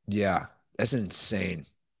 Yeah, that's insane.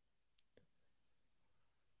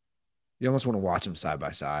 You almost want to watch them side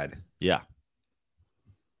by side. Yeah.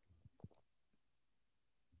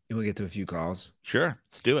 You want to get to a few calls? Sure.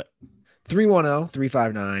 Let's do it.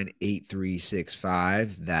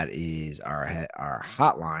 310-359-8365. That is our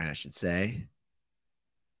hotline, I should say.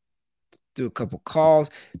 Let's do a couple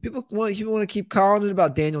calls. People want to keep calling it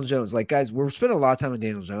about Daniel Jones. Like, guys, we're spending a lot of time on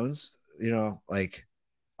Daniel Jones. Like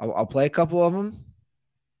I'll play a couple of them,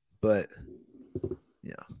 but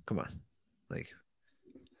come on. Like,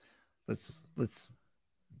 let's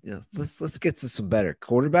get to some better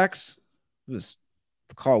quarterbacks. Just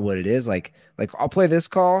call it what it is. Like I'll play this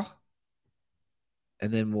call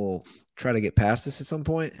and then we'll try to get past this at some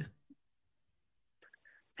point.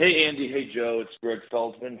 Hey, Andy. Hey, Joe. It's Greg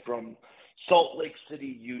Feldman from Salt Lake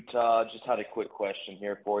City, Utah. Just had a quick question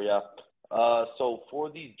here for you. So for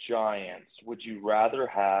the Giants, would you rather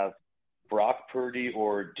have Brock Purdy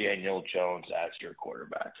or Daniel Jones as your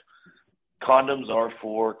quarterback? Condoms are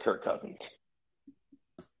for Kirk Cousins.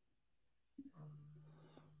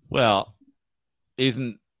 Well,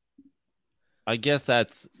 I guess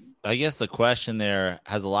the question there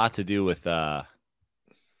has a lot to do with they're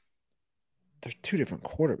two different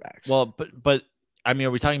quarterbacks. Well, but I mean,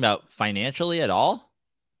 are we talking about financially at all?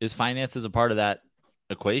 Is finances a part of that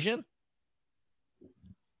equation?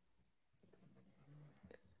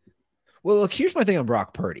 Well, look, here's my thing on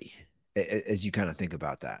Brock Purdy as you kind of think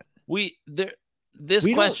about that. If this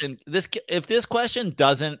question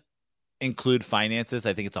doesn't include finances,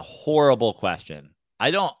 I think it's a horrible question.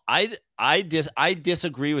 I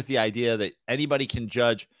disagree with the idea that anybody can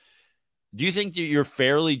judge. Do you think that you're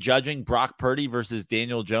fairly judging Brock Purdy versus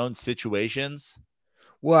Daniel Jones situations?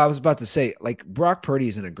 Well, I was about to say, like, Brock Purdy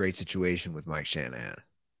is in a great situation with Mike Shanahan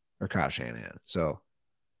or Kyle Shanahan. So,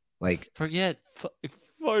 like, forget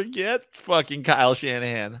fucking Kyle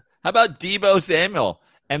Shanahan. How about Deebo Samuel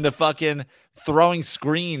and the fucking throwing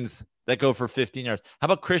screens that go for 15 yards? How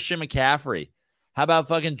about Christian McCaffrey? How about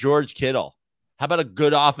fucking George Kittle? How about a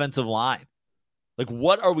good offensive line? Like,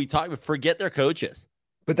 what are we talking about? Forget their coaches.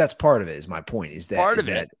 But that's part of it, is my point. Is that part of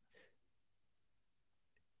it?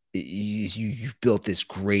 You've built this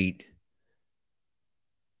great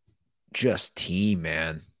just team,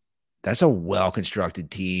 man. That's a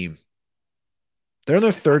well-constructed team. They're on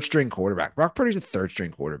their third string quarterback. Brock Purdy's a third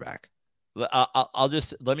string quarterback. Let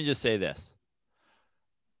me just say this.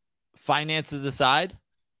 Finances aside,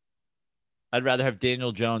 I'd rather have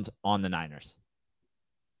Daniel Jones on the Niners.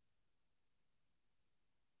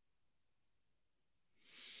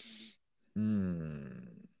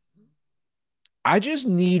 I just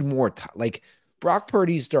need more time. Like, Brock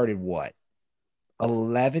Purdy started what?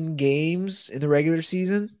 11 games in the regular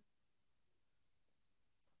season?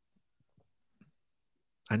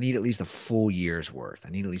 I need at least a full year's worth. I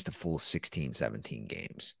need at least a full 16, 17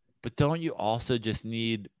 games. But don't you also just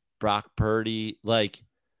need Brock Purdy?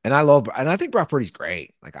 And I think Brock Purdy's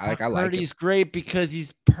great. I like Purdy's great because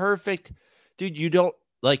he's perfect. Dude, you don't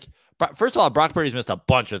first of all, Brock Purdy's missed a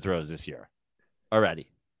bunch of throws this year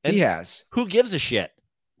already. And he has. Who gives a shit?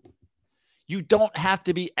 You don't have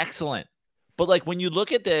to be excellent. But when you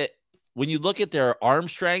look at their arm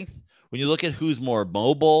strength, when you look at who's more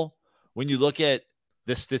mobile, when you look at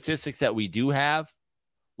the statistics that we do have,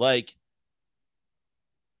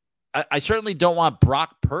 I certainly don't want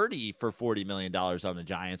Brock Purdy for $40 million on the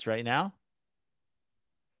Giants right now.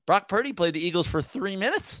 Brock Purdy played the Eagles for 3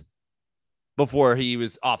 minutes before he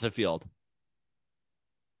was off the field.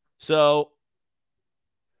 So,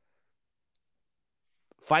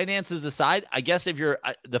 finances aside, I guess if you're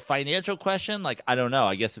the financial question, I don't know.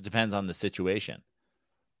 I guess it depends on the situation.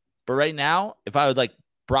 But right now, if I would like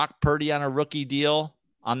Brock Purdy on a rookie deal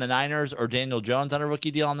on the Niners or Daniel Jones on a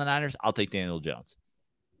rookie deal on the Niners, I'll take Daniel Jones.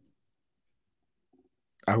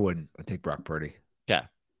 I wouldn't. I'd take Brock Purdy. Okay.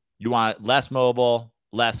 You want less mobile,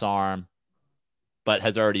 less arm, but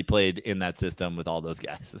has already played in that system with all those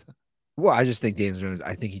guys. Well, I just think Daniel Jones,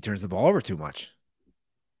 I think he turns the ball over too much.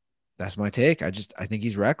 That's my take. I think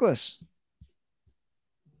he's reckless.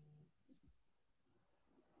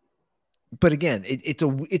 But again, it's a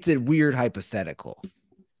weird hypothetical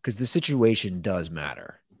because the situation does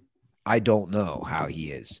matter. I don't know how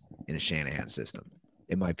he is in a Shanahan system.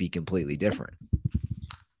 It might be completely different.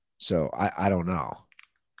 So I don't know.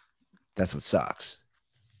 That's what sucks.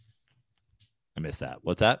 I missed that.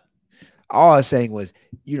 What's that? All I was saying was,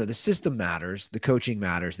 the system matters, the coaching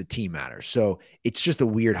matters, the team matters. So it's just a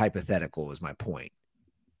weird hypothetical is my point.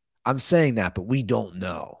 I'm saying that, but we don't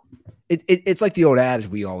know. It's like the old adage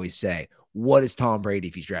we always say, what is Tom Brady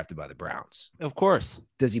if he's drafted by the Browns? Of course.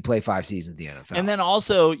 Does he play 5 seasons in the NFL? And then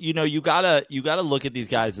also, you gotta look at these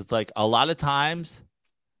guys. It's a lot of times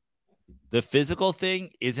the physical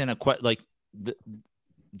thing isn't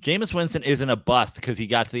Jameis Winston isn't a bust because he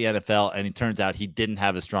got to the NFL and it turns out he didn't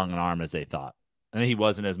have as strong an arm as they thought. And he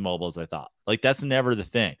wasn't as mobile as they thought. That's never the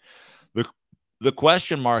thing. The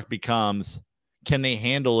question mark becomes, can they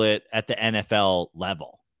handle it at the NFL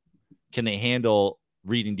level? Can they handle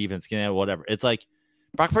reading defense? Can they handle whatever? It's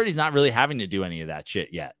Brock Purdy's not really having to do any of that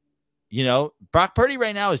shit yet. Brock Purdy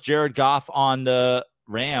right now is Jared Goff on the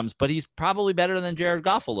Rams, but he's probably better than Jared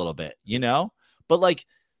Goff a little bit, But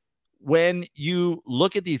when you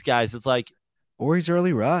look at these guys, it's or he's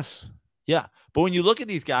early Russ. Yeah. But when you look at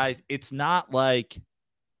these guys, it's not like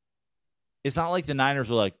the Niners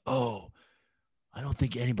were oh, I don't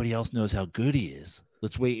think anybody else knows how good he is.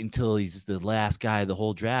 Let's wait until he's the last guy of the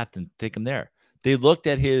whole draft and take him there. They looked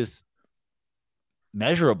at his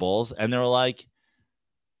measurables and they were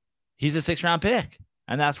he's a 6th-round pick,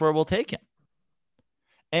 and that's where we'll take him.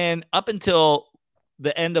 And up until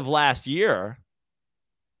the end of last year,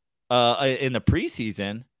 in the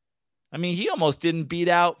preseason, he almost didn't beat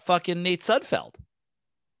out fucking Nate Sudfeld.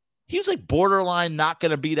 He was borderline not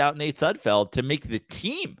going to beat out Nate Sudfeld to make the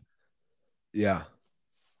team. Yeah.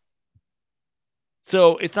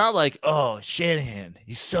 So it's not oh, Shanahan,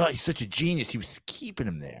 he's such a genius. He was keeping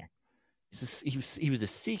him there. He was a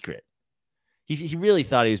secret. He really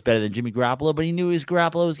thought he was better than Jimmy Garoppolo, but he knew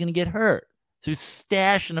Garoppolo was going to get hurt. So he was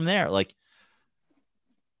stashing him there.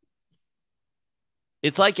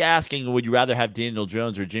 It's like asking, would you rather have Daniel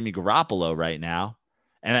Jones or Jimmy Garoppolo right now?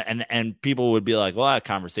 And people would be well, that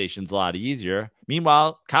conversation's a lot easier.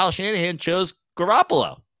 Meanwhile, Kyle Shanahan chose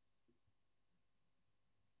Garoppolo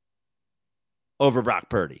over Brock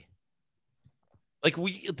Purdy.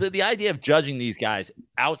 The idea of judging these guys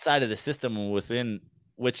outside of the system within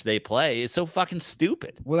which they play is so fucking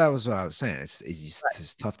stupid. Well, that was what I was saying.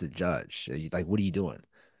 It's tough to judge. What are you doing?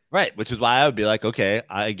 Right, which is why I would be okay,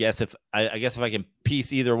 I guess if I can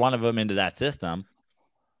piece either one of them into that system,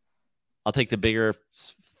 I'll take the bigger,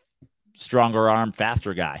 stronger arm,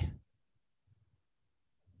 faster guy.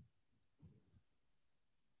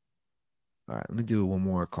 All right, let me do one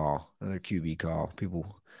more call, another QB call.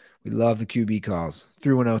 We love the QB calls.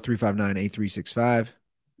 310-359-8365.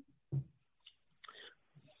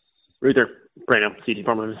 Ruther, Brandon, CT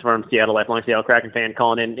from Seattle, lifelong Seattle Kraken fan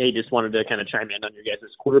calling in. Hey, just wanted to kind of chime in on your guys'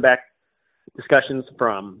 quarterback discussions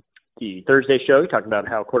from the Thursday show. You talked about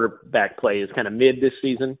how quarterback play is kind of mid this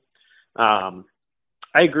season. I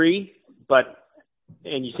agree,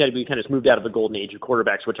 and you said we kind of moved out of the golden age of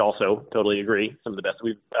quarterbacks, which also totally agree. Some of the best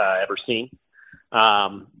we've ever seen.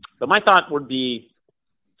 But my thought would be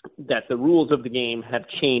that the rules of the game have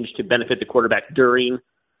changed to benefit the quarterback during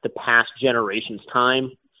the past generation's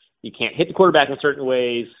time. You can't hit the quarterback in certain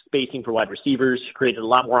ways. Spacing for wide receivers created a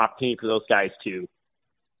lot more opportunity for those guys to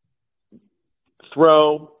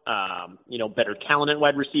throw, better talent at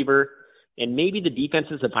wide receiver, and maybe the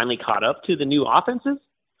defenses have finally caught up to the new offenses.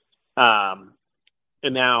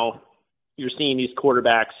 And now you're seeing these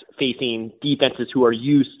quarterbacks facing defenses who are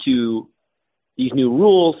used to these new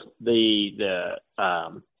rules, the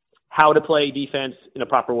how to play defense in a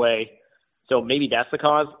proper way. So maybe that's the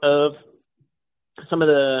cause of some of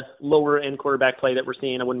the lower end quarterback play that we're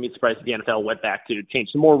seeing. I wouldn't be surprised if the NFL went back to change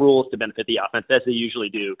some more rules to benefit the offense, as they usually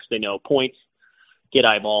do, because they know points get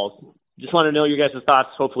eyeballs. Just want to know your guys' thoughts.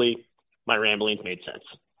 Hopefully my ramblings made sense.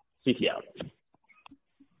 CT out.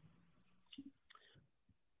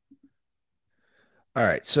 All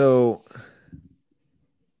right, so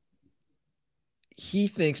he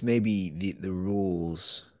thinks maybe the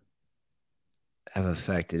rules have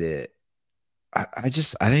affected it. I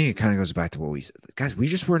think it kind of goes back to what we said. Guys, we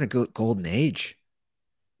just were in a golden age.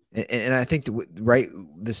 And I think the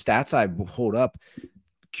stats I hold up,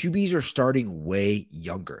 QBs are starting way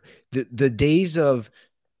younger. The days of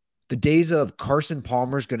Carson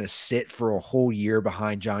Palmer's going to sit for a whole year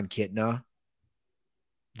behind John Kitna,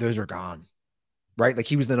 those are gone. Right? Like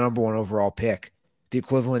he was the number 1 overall pick. The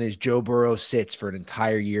equivalent is Joe Burrow sits for an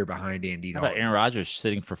entire year behind Andy Dalton. How about Aaron Rodgers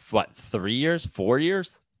sitting for what, 3 years, 4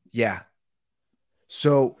 years? Yeah.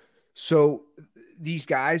 So these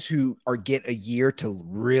guys who get a year to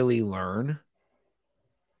really learn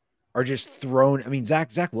are just thrown. I mean,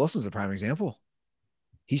 Zach Wilson's a prime example.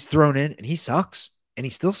 He's thrown in and he sucks, and he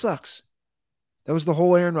still sucks. That was the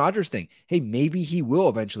whole Aaron Rodgers thing. Hey, maybe he will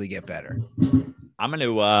eventually get better. I'm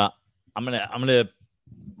gonna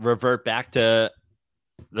revert back to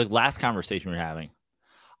the last conversation we were having.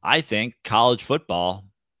 I think college football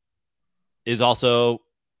is also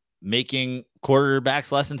making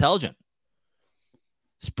quarterbacks less intelligent.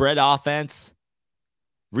 Spread offense,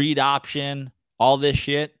 read option, all this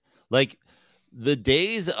shit. Like the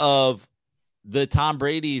days of the Tom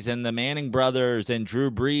Brady's and the Manning brothers and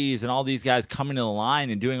Drew Brees and all these guys coming to the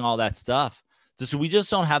line and doing all that stuff. We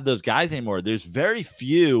just don't have those guys anymore. There's very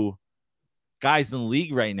few guys in the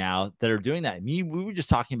league right now that are doing that. We were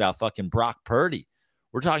just talking about fucking Brock Purdy.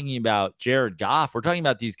 We're talking about Jared Goff. We're talking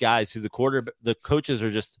about these guys who the coaches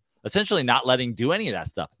are just essentially not letting do any of that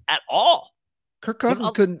stuff at all. Kirk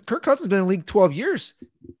Cousins been in the league 12 years.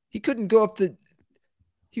 He couldn't go up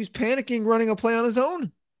he was panicking running a play on his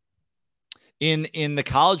own. In the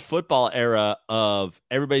college football era of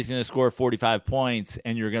everybody's going to score 45 points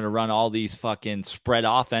and you're going to run all these fucking spread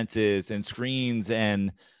offenses and screens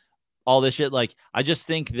and all this shit. Like, I just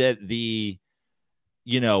think that the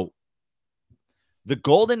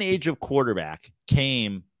golden age of quarterback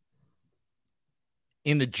came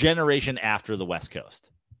in the generation after the West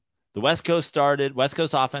Coast. The West Coast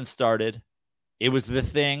offense started. It was the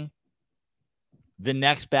thing. The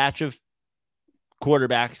next batch of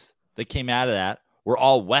quarterbacks that came out of that were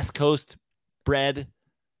all West Coast offense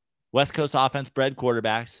bred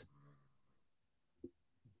quarterbacks.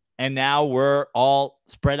 And now we're all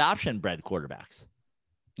spread option bred quarterbacks.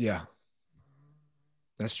 Yeah.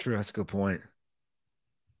 That's true. That's a good point.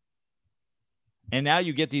 And now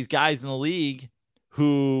you get these guys in the league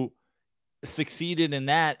who succeeded in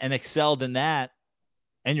that and excelled in that.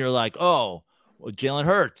 And you're like, oh, well, Jalen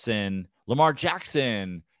Hurts and Lamar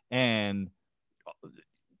Jackson and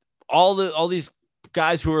all these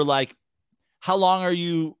guys who are like, how long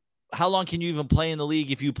can you even play in the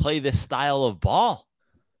league if you play this style of ball?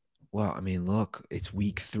 Well, I mean, look, it's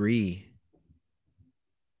week 3.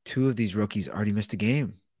 2 of these rookies already missed a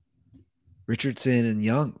game. Richardson and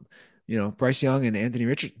Young, Bryce Young and Anthony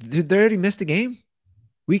Richardson, dude, they already missed a game.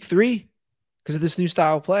 Week 3 because of this new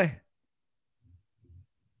style of play.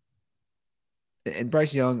 And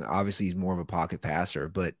Bryce Young, obviously, he's more of a pocket passer,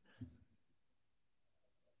 but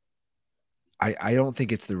I don't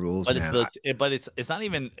think it's the rules, but man. It's not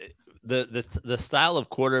even the style of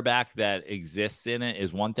quarterback that exists in it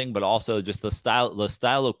is one thing, but also just the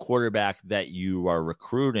style of quarterback that you are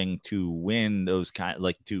recruiting to win those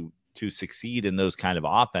to succeed in those kind of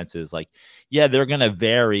offenses. Like, yeah, they're going to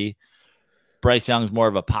vary. Bryce Young's more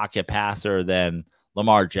of a pocket passer than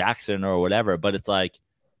Lamar Jackson or whatever, but it's like,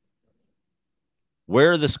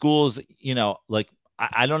 where are the schools, like,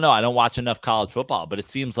 I don't know. I don't watch enough college football, but it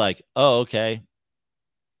seems like, oh, okay.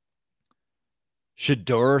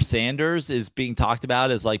 Shedeur Sanders is being talked about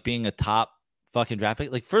as like being a top fucking draft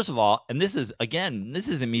pick. Like, first of all, and this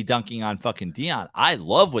isn't me dunking on fucking Deion. I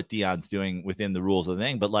love what Deion's doing within the rules of the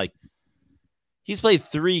thing, but like, he's played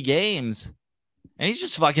 3 games and he's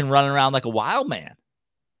just fucking running around like a wild man.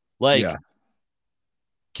 Like, yeah.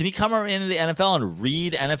 Can he come into the NFL and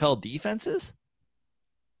read NFL defenses?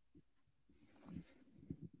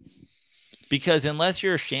 Because unless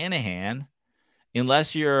you're Shanahan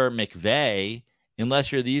unless you're McVay,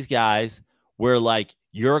 unless you're these guys where like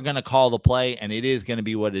you're going to call the play and it is going to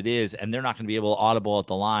be what it is, and they're not going to be able to audible at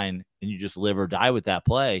the line and you just live or die with that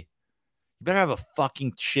play, you better have a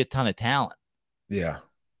fucking shit ton of talent. Yeah.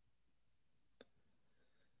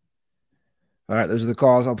 All right, those are the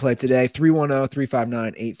calls I'll play today.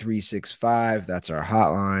 310-359-8365. That's our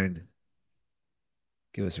hotline.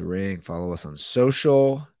 Give us a ring. Follow us on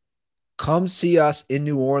social. Come see us in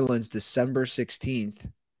New Orleans December 16th.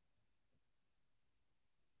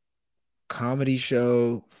 Comedy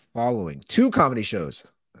show following. 2 comedy shows.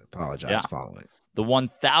 I apologize, following. The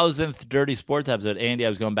 1000th Dirty Sports episode. Andy, I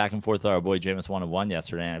was going back and forth with our boy Jameis 101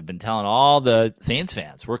 yesterday, and I've been telling all the Saints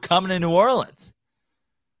fans, we're coming to New Orleans.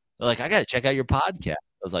 They're like, I got to check out your podcast.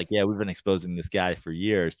 I was like, yeah, we've been exposing this guy for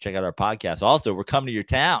years. Check out our podcast. Also, we're coming to your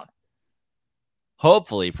town.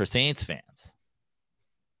 Hopefully for Saints fans.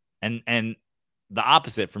 And the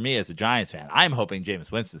opposite for me as a Giants fan. I'm hoping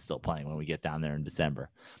Jameis Winston's still playing when we get down there in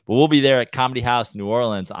December. But we'll be there at Comedy House, New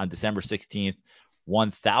Orleans on December 16th.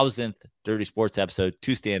 1000th Dirty Sports episode,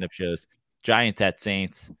 2 stand-up shows, Giants at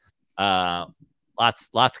Saints.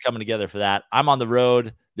 Lots coming together for that. I'm on the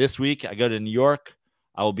road this week. I go to New York.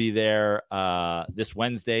 I will be there this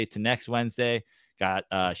Wednesday to next Wednesday. Got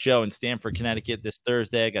a show in Stamford, Connecticut this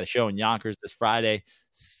Thursday. Got a show in Yonkers this Friday.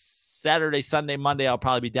 Saturday, Sunday, Monday, I'll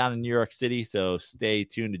probably be down in New York City, so stay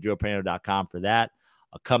tuned to joeprano.com for that.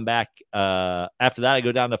 I'll come back. After that, I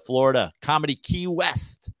go down to Florida, Comedy Key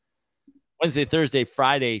West. Wednesday, Thursday,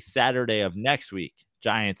 Friday, Saturday of next week.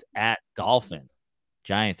 Giants at Dolphins.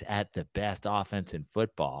 Giants at the best offense in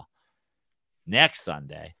football. Next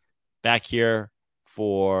Sunday, back here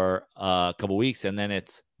for a couple weeks, and then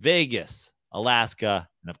it's Vegas, Alaska,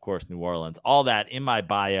 and of course, New Orleans. All that in my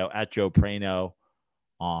bio at Joe Prano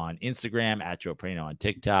on Instagram, at Joe Prano on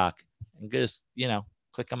TikTok, and just,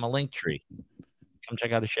 click on my link tree. Come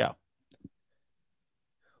check out the show.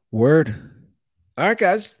 Word. All right,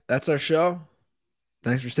 guys, that's our show.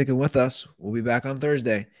 Thanks for sticking with us. We'll be back on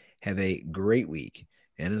Thursday. Have a great week.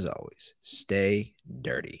 And as always, stay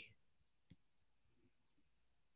dirty.